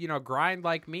just grind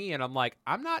like me, and I'm like,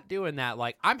 I'm not doing that.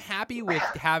 Like, I'm happy with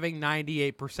having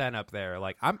 98% up there.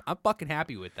 Like, I'm fucking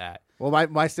happy with that. Well,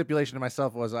 my stipulation to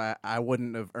myself was I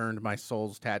wouldn't have earned my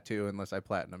Souls tattoo unless I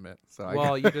platinum it. So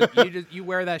You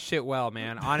wear that shit well,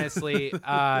 man. Honestly,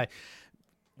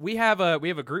 we have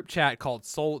a group chat called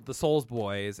the Souls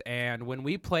Boys, and when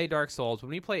we play Dark Souls,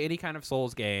 when we play any kind of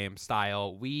Souls game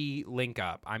style, we link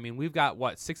up. I mean, we've got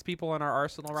 6 people in our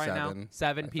arsenal right now.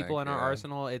 7 people in our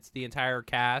arsenal. It's the entire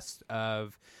cast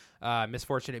of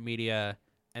Misfortunate Media,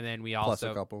 and then we also plus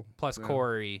a couple plus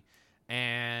Corey.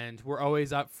 and we're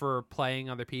always up for playing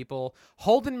other people.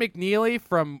 Holden McNeely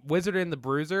from Wizard and the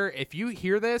Bruiser, if you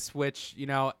hear this, which, you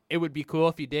know, it would be cool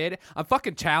if you did, I'm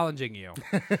fucking challenging you.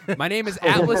 My name is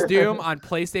Atlas Doom on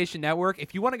PlayStation Network.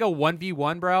 If you want to go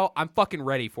 1v1, bro, I'm fucking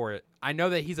ready for it. I know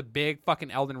that he's a big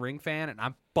fucking Elden Ring fan, and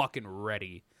I'm fucking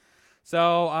ready.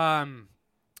 So,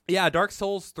 yeah, Dark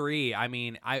Souls 3, I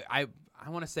mean, I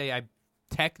want to say I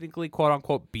technically,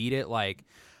 quote-unquote, beat it, like,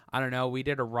 I don't know. We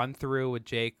did a run through with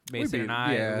Jake, Mason, and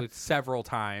I several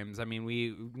times. I mean,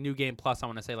 we New Game Plus. I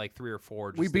want to say like 3 or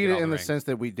 4. We beat it in the sense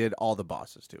that we did all the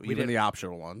bosses too, even the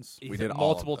optional ones. We did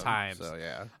multiple all of them, times. So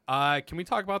yeah. Can we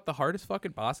talk about the hardest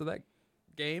fucking boss of that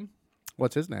game?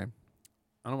 What's his name?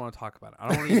 I don't want to talk about it. I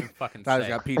don't want to even fucking say. I just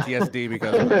got PTSD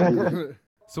because of it.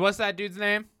 So what's that dude's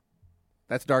name?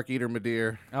 That's Dark Eater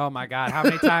Madir. Oh my god! How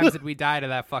many times did we die to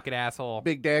that fucking asshole?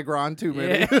 Big Dagron too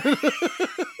many. Yeah.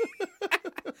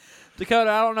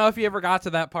 Dakota, I don't know if you ever got to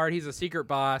that part. He's a secret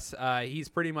boss. He's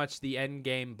pretty much the end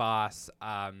game boss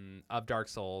of Dark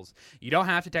Souls. You don't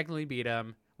have to technically beat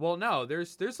him. Well, no,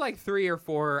 there's like 3 or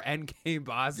 4 end game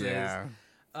bosses. Yeah.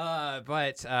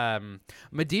 But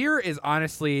Madir is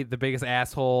honestly the biggest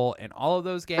asshole in all of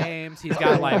those games. He's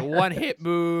got like one-hit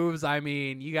moves. I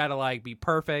mean, you gotta like be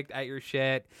perfect at your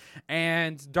shit.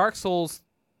 And Dark Souls,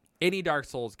 any Dark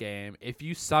Souls game, if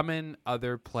you summon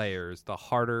other players, the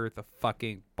harder the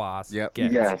fucking boss gets.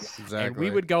 Yes, exactly. And we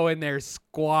would go in there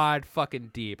squad fucking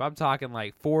deep. I'm talking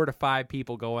like 4 to 5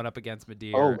 people going up against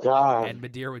Madir. Oh, God. And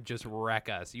Madir would just wreck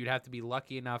us. You'd have to be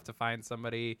lucky enough to find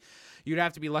somebody. You'd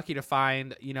have to be lucky to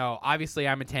find, you know, obviously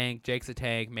I'm a tank, Jake's a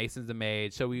tank, Mason's a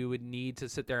mage. So we would need to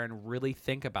sit there and really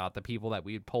think about the people that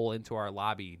we'd pull into our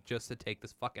lobby just to take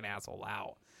this fucking asshole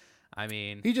out. I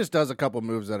mean, he just does a couple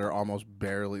moves that are almost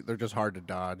barely. They're just hard to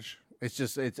dodge. It's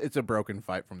just it's a broken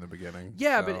fight from the beginning.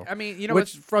 Yeah, so. but I mean, you know,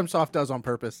 which From Soft does on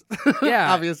purpose.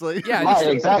 Yeah, obviously. Yeah, right,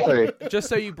 exactly. Just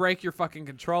so you break your fucking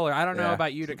controller. I don't know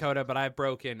about you, Dakota, but I've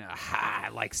broken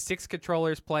like 6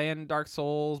 controllers playing Dark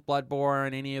Souls,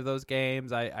 Bloodborne, any of those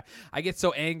games. I get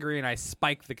so angry and I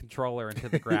spike the controller into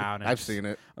the ground. And I've seen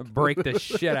it. Break the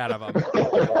shit out of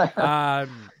them.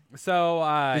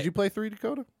 Did you play 3,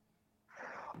 Dakota?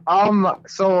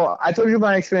 So I told you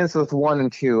my experience with 1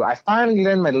 and 2. I finally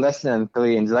learned my lesson in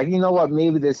 3, and like, you know what?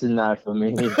 Maybe this is not for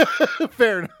me.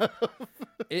 Fair enough.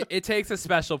 It takes a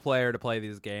special player to play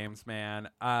these games, man.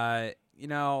 You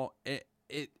know, it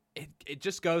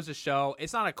just goes to show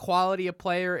it's not a quality of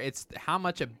player; it's how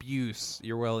much abuse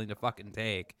you're willing to fucking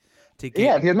take. To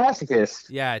get, if you're a masochist.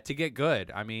 Yeah, to get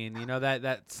good. I mean, you know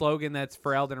that slogan that's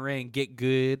for Elden Ring: "Get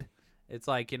good." It's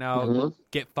like, you know,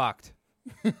 get fucked.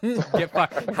 Get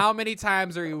fucked. How many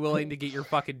times are you willing to get your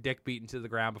fucking dick beaten to the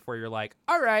ground before you're like,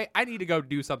 all right, I need to go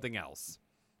do something else?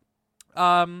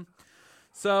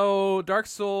 So Dark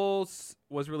Souls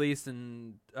was released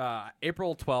in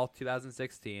April 12th,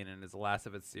 2016, and is the last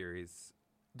of its series.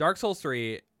 Dark Souls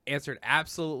 3 answered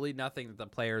absolutely nothing that the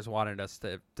players wanted us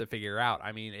to figure out.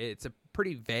 I mean, it's a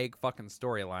pretty vague fucking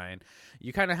storyline.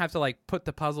 You kind of have to like put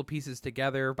the puzzle pieces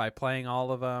together by playing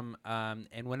all of them.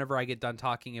 And whenever I get done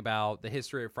talking about the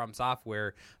history of From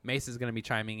Software, Mace is going to be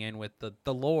chiming in with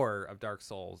the lore of Dark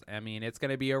Souls. I mean, it's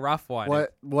going to be a rough one.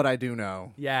 What I do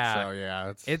know. Yeah. So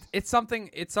yeah, it's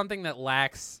something that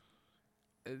lacks.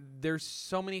 There's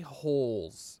so many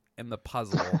holes in the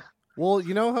puzzle. Well,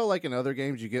 you know how like in other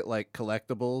games you get like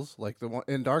collectibles, like the one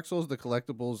in Dark Souls, the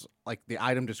collectibles, like the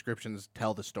item descriptions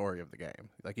tell the story of the game.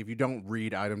 Like if you don't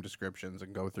read item descriptions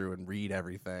and go through and read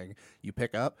everything you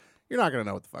pick up, you're not gonna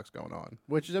know what the fuck's going on.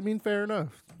 Which is, I mean, fair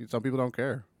enough. Some people don't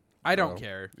care. I don't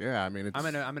care. Yeah, I mean, I'm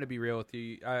gonna be real with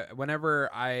you.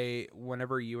 Whenever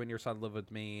you and your son live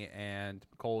with me, and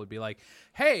Cole would be like,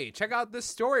 "Hey, check out this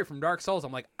story from Dark Souls,"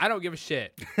 I'm like, "I don't give a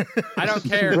shit. I don't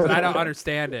care because I don't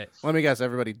understand it." Let me guess,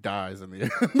 everybody dies in the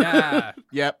end. Yeah.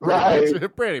 Yep.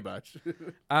 Right. Pretty much.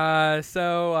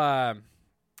 So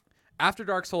after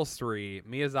Dark Souls 3,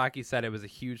 Miyazaki said it was a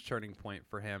huge turning point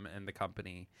for him and the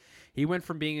company. He went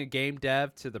from being a game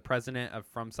dev to the president of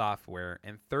From Software.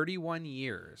 In 31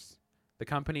 years, the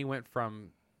company went from,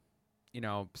 you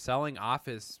know, selling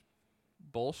office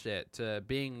bullshit to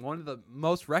being one of the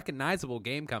most recognizable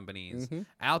game companies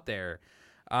out there.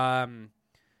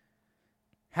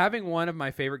 Having one of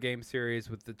my favorite game series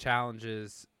with the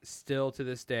challenges still to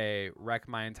this day wreck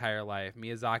my entire life,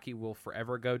 Miyazaki will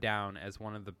forever go down as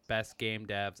one of the best game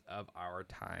devs of our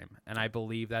time. And I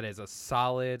believe that is a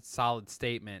solid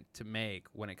statement to make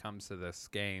when it comes to this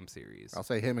game series. I'll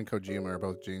say him and Kojima are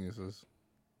both geniuses.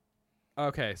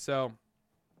 Okay, so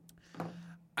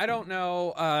I don't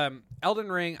know.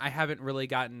 Elden Ring, I haven't really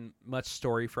gotten much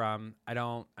story from.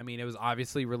 I mean, it was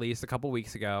obviously released a couple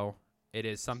weeks ago. It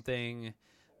is something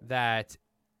that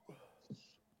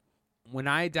when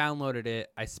I downloaded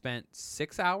it, I spent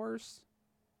 6 hours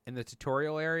in the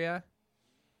tutorial area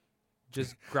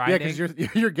just grinding. Yeah,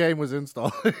 because your game was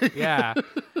installed. Yeah,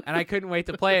 and I couldn't wait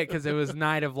to play it because it was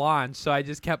night of launch, so I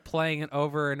just kept playing it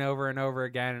over and over and over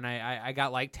again, and I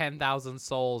got like 10,000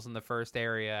 souls in the first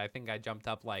area. I think I jumped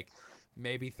up like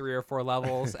maybe 3 or 4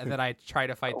 levels, and then I tried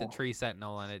to fight the tree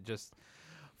sentinel, and it just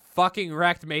fucking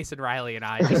wrecked Mason Riley and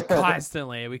I just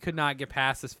constantly. We could not get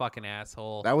past this fucking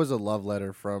asshole. That was a love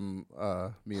letter from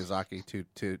Miyazaki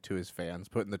to his fans,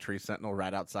 putting the tree sentinel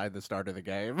right outside the start of the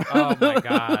game. Oh my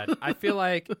god. I feel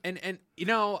like and you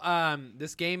know,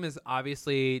 this game is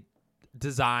obviously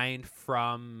designed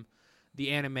from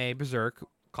the anime Berserk.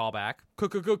 Callback.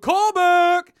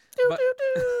 Callback.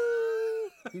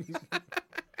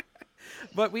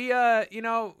 But we, you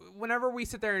know, whenever we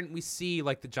sit there and we see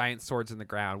like the giant swords in the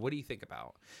ground, what do you think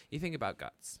about? You think about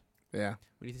guts. Yeah.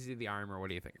 When you see the armor, what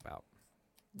do you think about?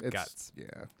 It's, Guts.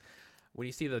 Yeah. When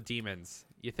you see the demons,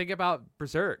 you think about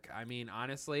Berserk. I mean,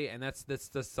 honestly, and that's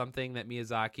just something that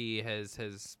Miyazaki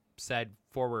has said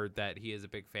forward, that he is a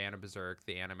big fan of Berserk,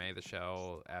 the anime, the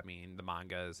show. I mean, the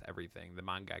mangas, everything, the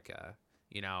mangaka.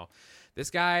 You know, this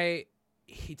guy,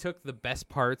 he took the best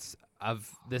parts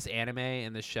of this anime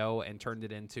and the show and turned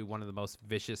it into one of the most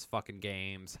vicious fucking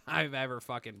games I've ever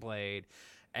fucking played.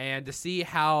 And to see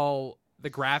how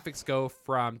the graphics go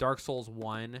from Dark Souls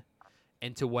 1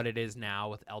 into what it is now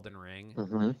with Elden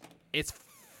Ring, it's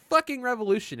fucking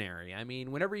revolutionary. I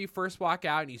mean, whenever you first walk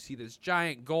out and you see this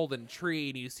giant golden tree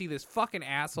and you see this fucking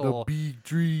asshole. The big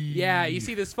tree. Yeah, you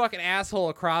see this fucking asshole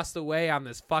across the way on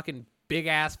this fucking big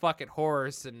ass fucking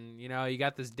horse, and you know you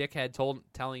got this dickhead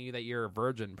telling you that you're a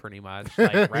virgin, pretty much,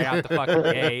 like right out the fucking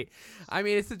gate. I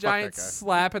mean, it's a giant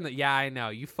slap in the. Yeah, I know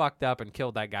you fucked up and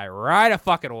killed that guy right a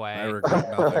fucking away. I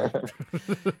regret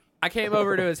nothing. I came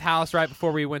over to his house right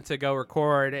before we went to go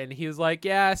record, and he was like,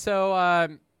 "Yeah, so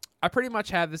I pretty much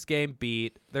have this game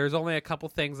beat. There's only a couple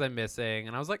things I'm missing,"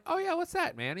 and I was like, "Oh yeah, what's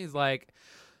that, man?" He's like,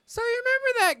 "So you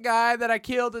remember that guy that I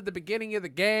killed at the beginning of the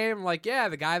game?" I'm like, "Yeah,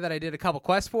 the guy that I did a couple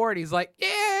quests for." And he's like, "Yeah,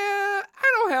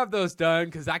 I don't have those done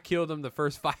because I killed him the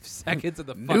first 5 seconds of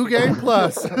the New Game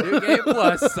Plus. New Game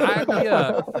Plus. Sign me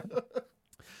up."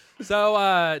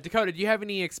 So, Dakota, do you have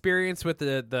any experience with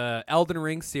the Elden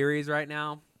Ring series right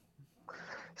now?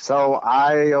 So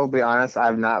I'll be honest,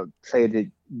 I've not played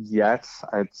it yet.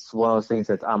 It's one of those things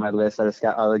that's on my list. I just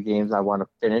got other games I want to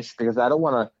finish because I don't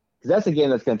want to. Because that's a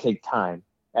game that's going to take time.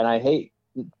 And I hate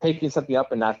picking something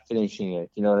up and not finishing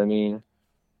it. You know what I mean?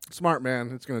 Smart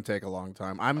man. It's going to take a long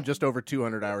time. I'm just over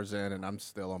 200 hours in, and I'm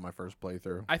still on my first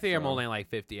playthrough. I think I'm only like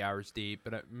 50 hours deep,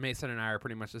 but Mason and I are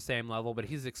pretty much the same level. But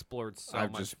he's explored so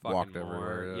I've much just fucking walked more.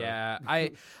 everywhere. Yeah,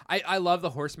 I love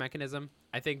the horse mechanism.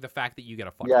 I think the fact that you get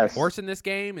a fucking Yes. horse in this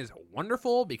game is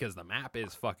wonderful because the map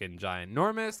is fucking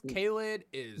ginormous. Caelid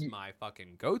is my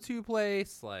fucking go-to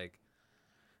place. Like,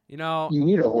 you know, You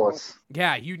need a horse.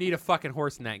 yeah, you need a fucking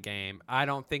horse in that game. I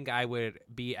don't think I would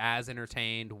be as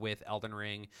entertained with Elden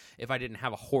Ring if I didn't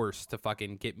have a horse to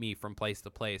fucking get me from place to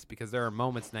place, because there are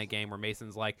moments in that game where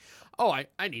Mason's like, "Oh,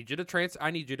 I need you to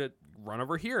I need you to run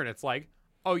over here." And it's like,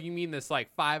 "Oh, you mean this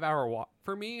like 5-hour walk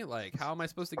for me? Like, how am I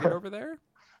supposed to get over there?"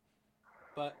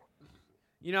 But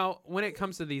you know, when it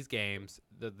comes to these games,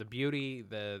 the beauty,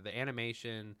 the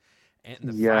animation, and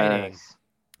the fighting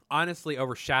honestly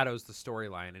overshadows the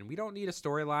storyline. And we don't need a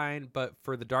storyline, but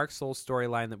for the Dark Souls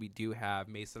storyline that we do have,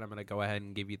 Mason, I'm going to go ahead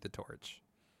and give you the torch.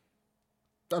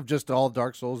 Of just all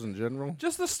Dark Souls in general?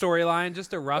 Just the storyline,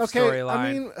 just a rough storyline.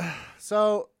 I mean,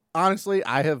 so honestly,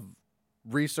 I have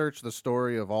researched the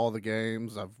story of all the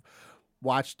games. I've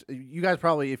watched, you guys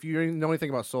probably, if you know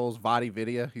anything about Souls, Vadi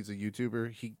Vidya, he's a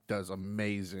YouTuber. He does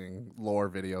amazing lore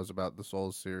videos about the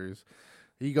Souls series.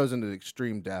 He goes into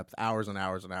extreme depth, hours and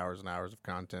hours and hours and hours of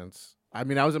contents. I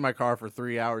mean, I was in my car for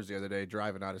 3 hours the other day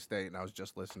driving out of state, and I was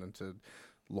just listening to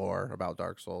lore about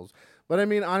Dark Souls. But I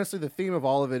mean, honestly, the theme of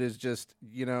all of it is just,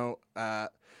 you know,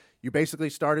 you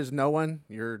basically start as no one.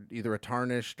 You're either a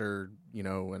tarnished or, you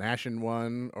know, an ashen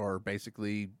one, or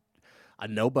basically a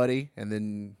nobody, and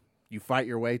then you fight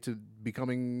your way to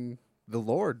becoming the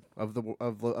lord of the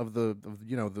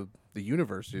you know, the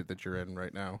universe that you're in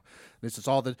right now. This is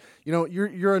all the, you know,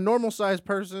 you're a normal sized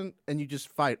person and you just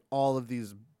fight all of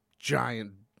these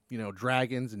giant, you know,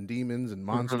 dragons and demons and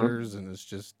monsters, and it's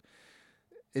just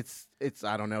it's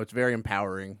I don't know, it's very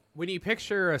empowering. When you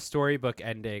picture a storybook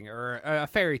ending or a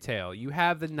fairy tale, you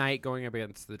have the knight going up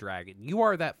against the dragon. You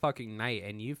are that fucking knight,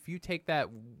 and if you take that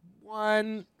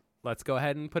one let's go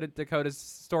ahead and put Dakota's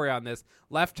story on this.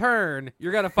 Left turn,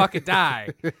 you're going to fucking die.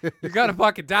 You're going to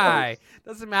fucking die.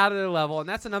 Doesn't matter the level. And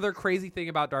that's another crazy thing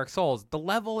about Dark Souls. The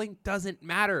leveling doesn't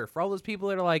matter. For all those people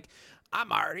that are like,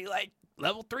 I'm already like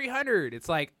level 300. It's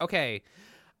like, okay,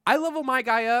 I level my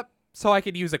guy up so I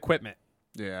could use equipment.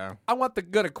 Yeah. I want the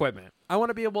good equipment. I want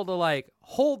to be able to like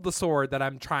hold the sword that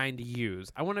I'm trying to use.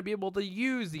 I want to be able to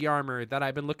use the armor that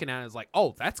I've been looking at as like,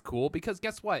 oh, that's cool, because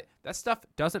guess what? That stuff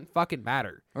doesn't fucking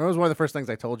matter. That was one of the first things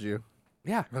I told you.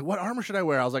 Yeah. Like, what armor should I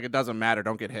wear? I was like, it doesn't matter.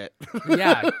 Don't get hit.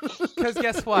 Yeah. Because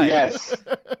guess what? Yes.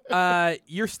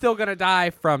 You're still going to die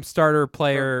from starter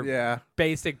player Yeah.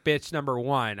 basic bitch number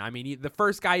 1. I mean, the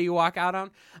first guy you walk out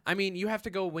on, I mean, you have to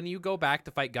go, when you go back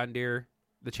to fight Gundyr,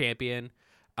 the champion,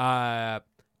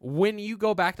 when you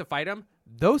go back to fight him,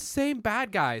 those same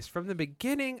bad guys from the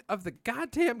beginning of the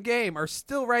goddamn game are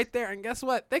still right there. And guess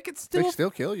what? They could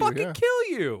still kill you. fucking Yeah. kill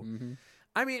you. Mm-hmm.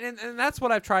 I mean, and that's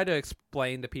what I've tried to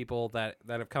explain to people that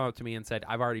have come up to me and said,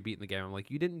 I've already beaten the game. I'm like,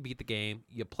 you didn't beat the game.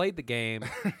 You played the game.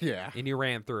 Yeah. And you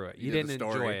ran through it. You did didn't the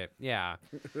enjoy story. it. Yeah.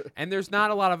 And there's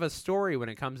not a lot of a story when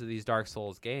it comes to these Dark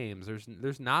Souls games.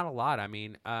 There's not a lot. I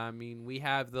mean, we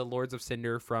have the Lords of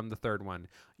Cinder from the third one.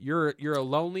 You're a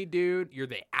lonely dude. You're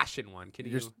the Ashen one. Can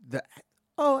you?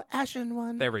 Ashen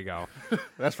one. There we go.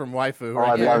 That's from Waifu. Oh,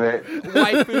 I love it.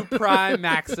 Waifu Prime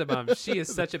Maximum. She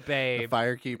is such a The babe.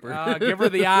 Firekeeper. Give her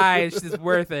the eyes. She's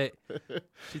worth it.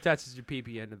 She touches your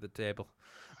pee under the table.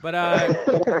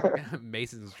 But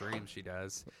Mason's dreams she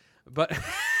does. But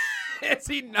is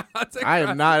he not? I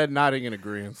am not nodding in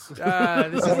agreement.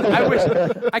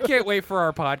 I can't wait for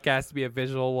our podcast to be a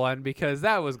visual one, because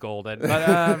that was golden.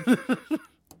 But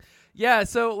yeah,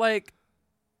 so like,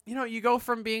 you know, you go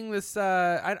from being this.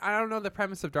 I don't know the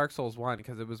premise of Dark Souls 1,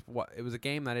 because it was a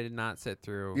game that I did not sit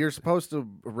through. You're supposed to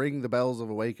ring the bells of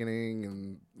awakening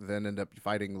and then end up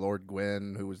fighting Lord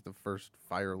Gwyn, who was the first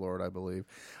Fire Lord, I believe.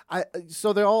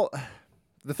 So they all.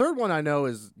 The third one I know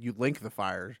is you link the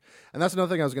fires, and that's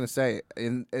another thing I was going to say.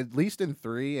 At least in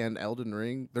 3 and Elden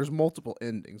Ring, there's multiple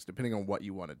endings depending on what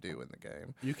you want to do in the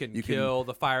game. You can kill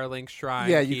the Firelink Shrine.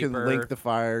 Yeah, you Keeper. can link the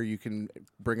fire. You can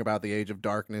bring about the Age of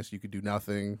Darkness. You could do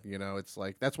nothing. You know, it's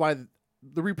like that's why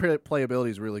the replayability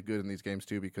is really good in these games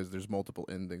too, because there's multiple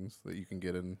endings that you can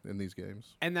get in these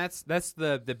games. And that's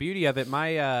the beauty of it.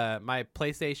 My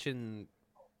PlayStation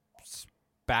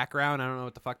background, I don't know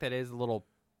what the fuck that is. A little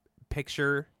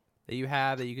picture that you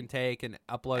have that you can take and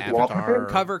upload Avatar.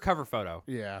 cover photo.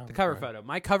 Yeah, The cover photo.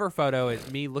 My cover photo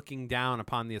is me looking down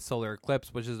upon the solar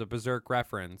eclipse, which is a Berserk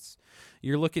reference.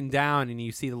 You're looking down and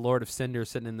you see the Lord of Cinder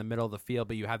sitting in the middle of the field,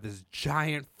 but you have this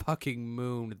giant fucking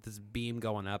moon with this beam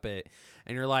going up it,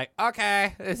 and you're like,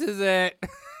 okay, this is it.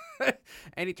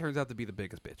 And he turns out to be the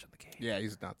biggest bitch in the game. Yeah,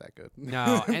 he's not that good.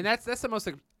 No, and that's the most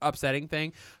upsetting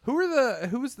thing.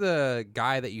 Who's the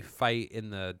guy that you fight in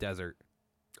the desert?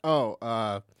 Oh,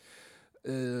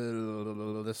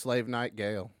 the Slave Knight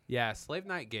Gale. Yeah, Slave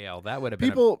Knight Gale. That would have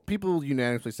been people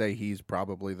unanimously say he's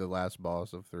probably the last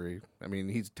boss of 3. I mean,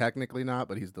 he's technically not,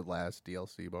 but he's the last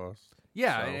DLC boss.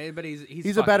 So, but he's a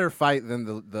fucking, better fight than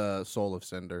the Soul of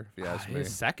Cinder, if you ask me.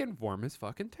 His second form is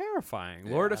fucking terrifying.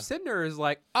 Yeah. Lord of Cinder is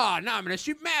like, oh no, I'm gonna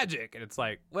shoot magic, and it's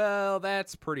like, well,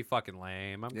 that's pretty fucking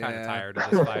lame. I'm kind of Yeah. tired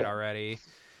of this fight already.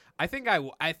 I think I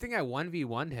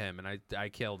 1v1'd him, and I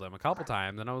killed him a couple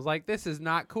times, and I was like, this is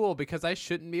not cool, because I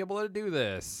shouldn't be able to do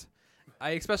this.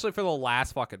 Especially for the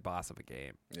last fucking boss of a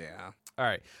game. Yeah. All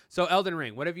right, so Elden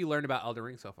Ring. What have you learned about Elden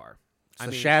Ring so far?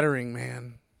 It's Shattering,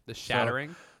 man. The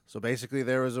Shattering. So basically,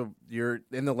 you're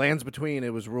in the lands between.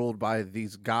 It was ruled by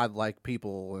these godlike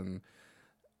people, and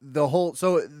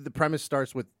the premise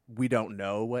starts with we don't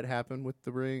know what happened with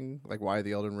the ring, like why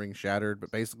the Elden Ring shattered.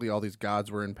 But basically, all these gods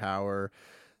were in power,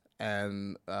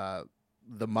 and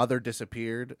the mother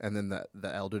disappeared, and then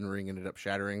the Elden Ring ended up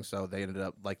shattering. So they ended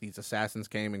up like these assassins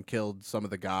came and killed some of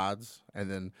the gods, and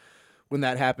then when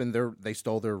that happened, they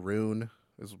stole their rune,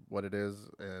 is what it is,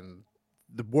 and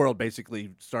the world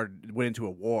basically went into a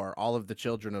war. All of the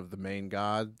children of the main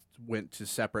god went to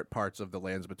separate parts of the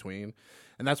lands between.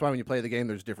 And that's why when you play the game,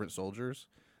 there's different soldiers.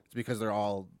 It's because they're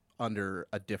all under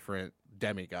a different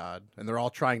demigod. And they're all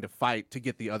trying to fight to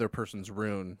get the other person's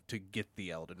rune to get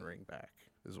the Elden Ring back,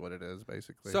 is what it is,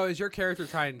 basically. So is your character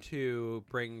trying to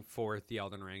bring forth the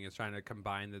Elden Ring? Is trying to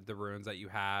combine the runes that you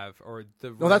have? Or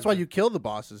the No, that's why you kill the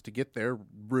bosses, to get their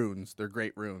runes, their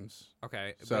great runes.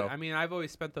 Okay. So- But, I mean, I've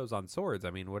always spent those on swords. I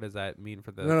mean, what does that mean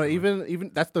for the... No,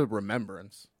 even that's the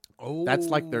remembrance. Oh, That's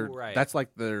like right. that's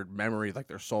like their memory, like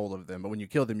their soul of them. But when you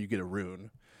kill them, you get a rune,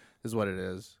 is what it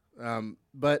is.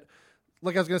 But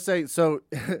like I was gonna say, so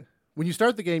when you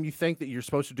start the game, you think that you're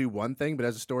supposed to do one thing, but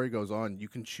as the story goes on, you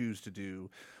can choose to do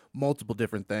multiple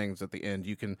different things at the end.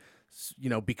 You can,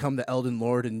 become the Elden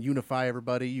Lord and unify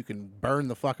everybody. You can burn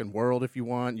the fucking world if you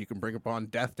want. You can bring upon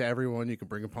death to everyone. You can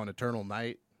bring upon eternal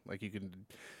night. Like, you can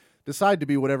decide to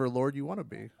be whatever Lord you want to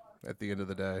be at the end of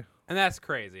the day. And that's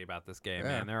crazy about this game,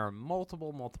 Yeah. man. There are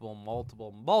multiple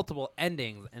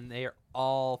endings, and they are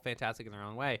all fantastic in their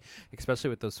own way, especially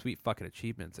with those sweet fucking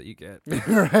achievements that you get.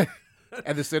 Right.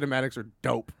 And the cinematics are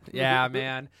dope. Yeah,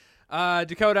 man.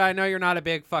 Dakota, I know you're not a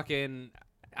big fucking...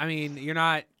 I mean, you're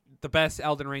not the best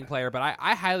Elden Ring player, but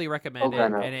I highly recommend it. Okay,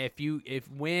 no. And if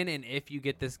you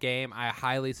get this game, I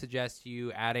highly suggest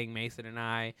you adding Mason and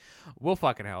I. We'll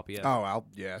fucking help you. Oh,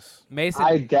 yes. Mason,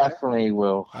 I definitely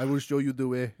will. I will show you the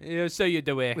way. so you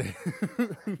do it.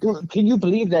 Dude, can you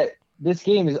believe that this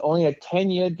game is only a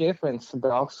 10-year difference from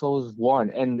Dark Souls 1?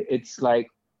 And it's like,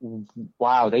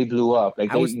 wow, they blew up.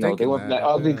 Like, I was they thinking went from that, that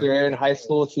ugly yeah. girl in high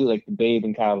school to like the babe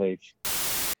in college.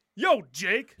 Yo,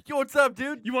 Jake. Yo, what's up,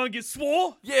 dude? You want to get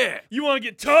swole? Yeah. You want to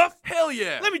get tough? Hell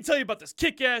yeah. Let me tell you about this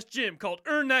kick-ass gym called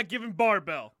Earn That Given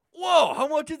Barbell. Whoa, how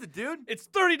much is it, dude? It's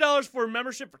 $30 for a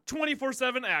membership for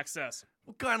 24/7 access.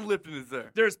 What kind of lifting is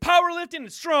there? There's powerlifting and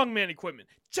strongman equipment.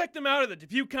 Check them out at the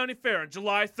Dubuque County Fair on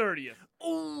July 30th.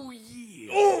 Oh, yeah.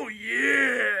 Oh,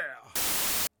 yeah!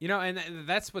 You know, and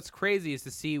that's what's crazy is to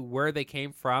see where they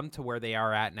came from to where they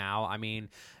are at now. I mean,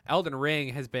 Elden Ring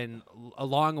has been a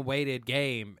long-awaited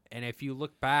game, and if you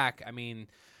look back, I mean,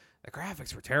 the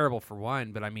graphics were terrible for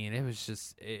one, but I mean, it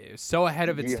was so ahead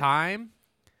of its time.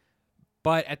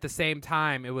 But at the same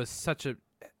time, it was such a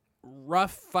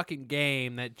rough fucking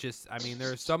game that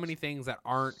there are so many things that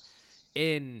aren't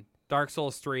in Dark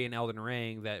Souls 3 and Elden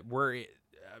Ring that were a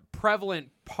prevalent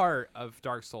part of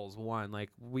Dark Souls 1. Like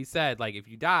we said, like if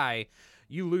you die,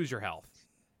 you lose your health.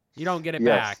 You don't get it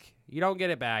back. You don't get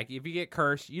it back. If you get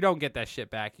cursed, you don't get that shit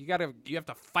back. You have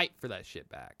to fight for that shit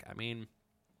back. I mean,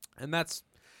 and that's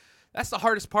the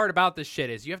hardest part about this shit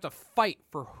is you have to fight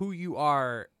for who you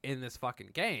are in this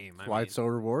fucking game. That's why it's so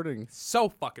rewarding. So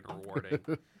fucking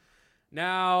rewarding.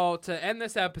 Now, to end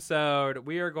this episode,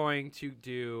 we are going to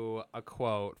do a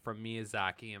quote from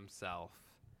Miyazaki himself.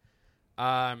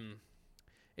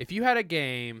 If you had a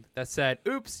game that said,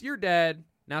 "Oops, you're dead.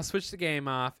 Now switch the game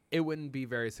off," it wouldn't be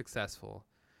very successful.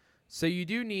 So you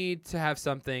do need to have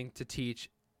something to teach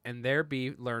and there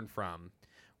be learned from.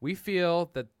 We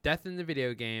feel that death in the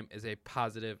video game is a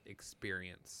positive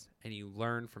experience, and you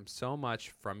learn from so much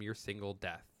from your single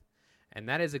death. And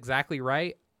that is exactly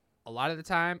right. A lot of the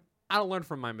time, I don't learn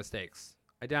from my mistakes.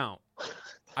 I don't.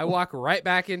 I walk right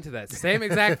back into that same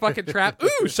exact fucking trap.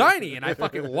 Ooh, shiny! And I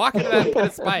fucking walk into that pit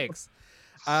of spikes.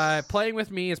 Playing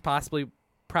with me is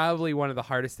probably one of the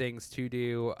hardest things to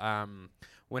do.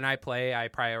 When I play, I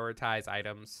prioritize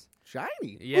items.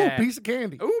 Shiny. Yeah. Ooh, piece of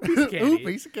candy. Ooh, piece of candy. Ooh,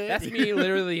 piece of candy. That's me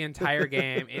literally the entire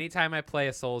game. Anytime I play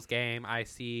a Souls game, I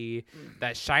see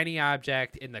that shiny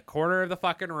object in the corner of the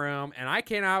fucking room, and I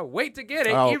cannot wait to get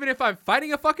it, even if I'm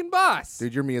fighting a fucking boss.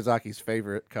 Dude, you're Miyazaki's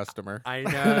favorite customer. I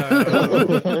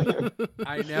know.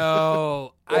 I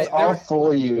know. It's all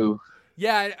for you.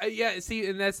 Yeah. See,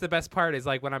 and that's the best part is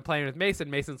like when I'm playing with Mason,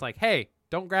 Mason's like, "Hey,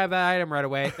 don't grab that item right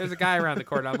away. There's a guy around the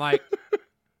corner." I'm like,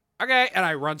 "Okay," and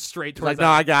I run straight towards. Like, no,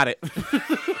 I got it.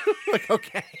 Like,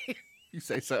 okay, you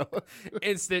say so.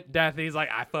 Instant death. And he's like,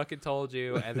 "I fucking told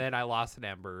you," and then I lost an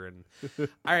ember. And all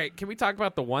right, can we talk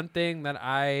about the one thing that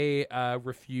I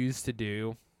refuse to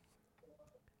do?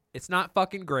 It's not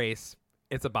fucking grace.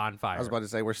 It's a bonfire. I was about to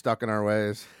say we're stuck in our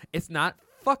ways. It's not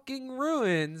fucking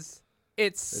ruins.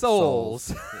 It's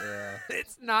souls. Yeah.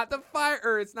 It's not the fire.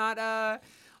 Or it's not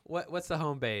what's the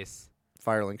home base?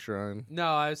 Firelink Shrine. No,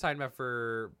 I was talking about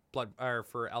for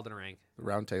for Elden Ring. The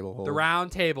round table hole. The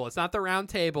round table. It's not the round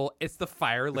table. It's the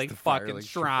Firelink fucking Firelink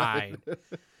shrine.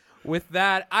 With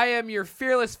that, I am your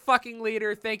fearless fucking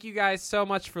leader. Thank you guys so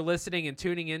much for listening and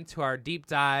tuning in to our deep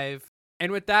dive.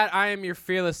 And with that, I am your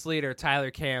fearless leader, Tyler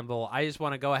Campbell. I just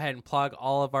want to go ahead and plug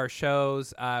all of our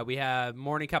shows. We have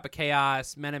Morning Cup of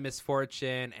Chaos, Men of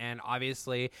Misfortune, and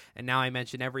obviously, and now I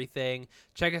mention everything.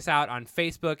 Check us out on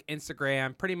Facebook,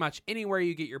 Instagram, pretty much anywhere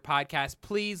you get your podcast.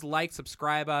 Please like,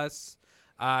 subscribe us.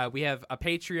 We have a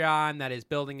Patreon that is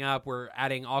building up. We're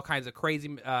adding all kinds of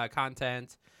crazy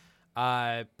content.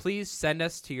 Please send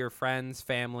us to your friends,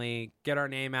 family, get our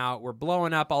name out. We're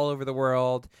blowing up all over the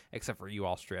world, except for you,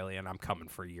 Australian. I'm coming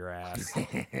for your ass.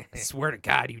 I swear to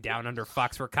God, you down under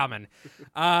fucks, we're coming.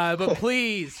 But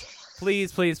please,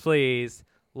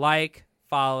 like,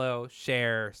 follow,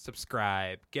 share,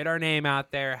 subscribe, get our name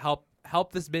out there,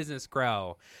 help this business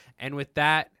grow. And with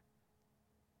that,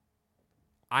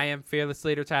 I am fearless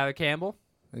leader Tyler Campbell.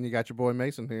 And you got your boy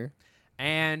Mason here.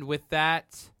 And with that,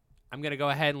 I'm going to go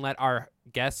ahead and let our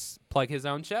guest plug his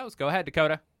own shows. Go ahead,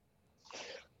 Dakota.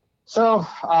 So,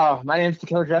 my name's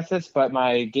Dakota Justice, but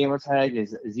my gamer tag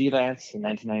is ZLance in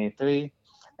 1993.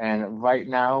 And right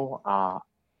now,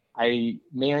 I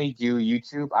mainly do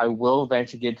YouTube. I will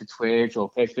eventually get to Twitch or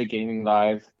Facebook Gaming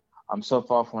Live. So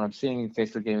far from what I'm seeing,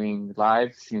 Facebook Gaming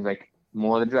Live seems like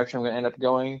more the direction I'm going to end up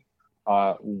going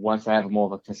once I have more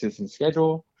of a consistent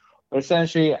schedule. But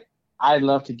essentially, I'd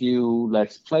love to do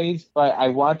Let's Plays, but I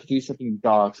want to do something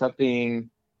dark, something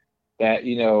that,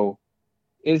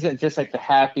 isn't just like the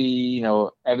happy,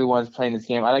 everyone's playing this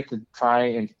game. I like to try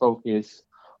and focus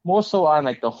more so on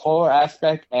like the horror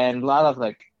aspect and a lot of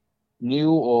like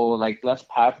new or like less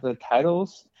popular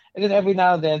titles. And then every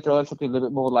now and then throw in something a little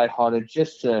bit more lighthearted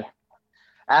just to,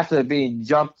 after being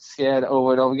jumped, scared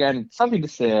over and over again, something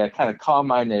just to kind of calm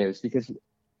my nerves. Because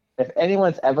if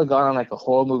anyone's ever gone on like a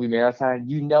horror movie marathon,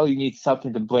 you need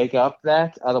something to break up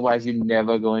that. Otherwise, you're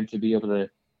never going to be able to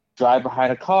drive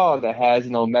behind a car that has,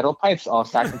 metal pipes all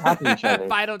stacked on top of each other.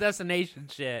 Final Destination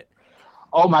shit.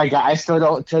 Oh my God, I still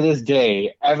don't, to this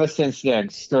day, ever since then,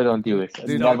 still don't do it.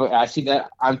 Dude, Never, I see that,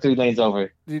 I'm 3 lanes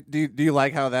over. Do you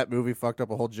like how that movie fucked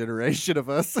up a whole generation of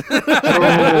us? We're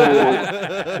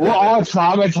all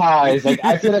traumatized. Like,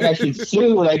 I feel like I should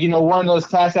sue, one of those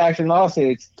class action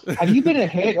lawsuits. Have you been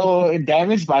hit or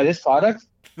damaged by this product?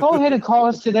 Go ahead and call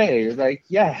us today. Like,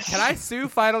 yes. Can I sue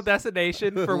Final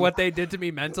Destination for what they did to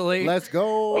me mentally? Let's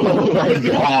go. Oh my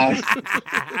God.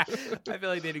 I feel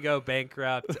like they need to go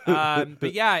bankrupt.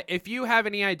 But yeah, if you have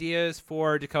any ideas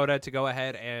for Dakota to go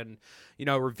ahead and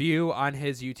review on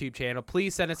his YouTube channel,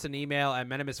 please send us an email at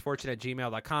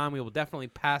menimisfortune@gmail.com. We will definitely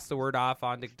pass the word off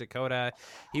on to Dakota.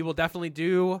 He will definitely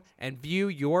do and view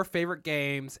your favorite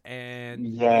games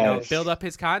and build up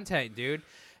his content, dude.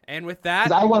 And with that,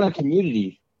 'cause I want a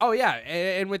community. Oh, yeah.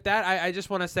 And with that, I just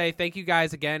want to say thank you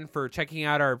guys again for checking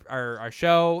out our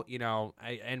show,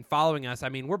 and following us. I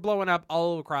mean, we're blowing up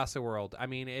all across the world. I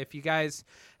mean, if you guys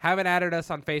haven't added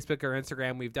us on Facebook or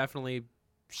Instagram, we've definitely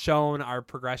shown our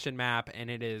progression map,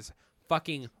 and it is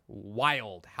fucking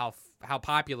wild how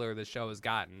popular the show has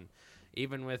gotten,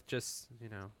 even with just,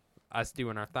 us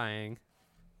doing our thing.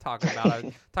 Talking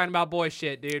about boy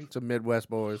shit, dude. Some Midwest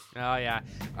boys. Oh, yeah.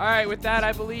 All right, with that,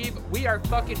 I believe we are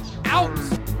fucking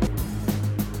out.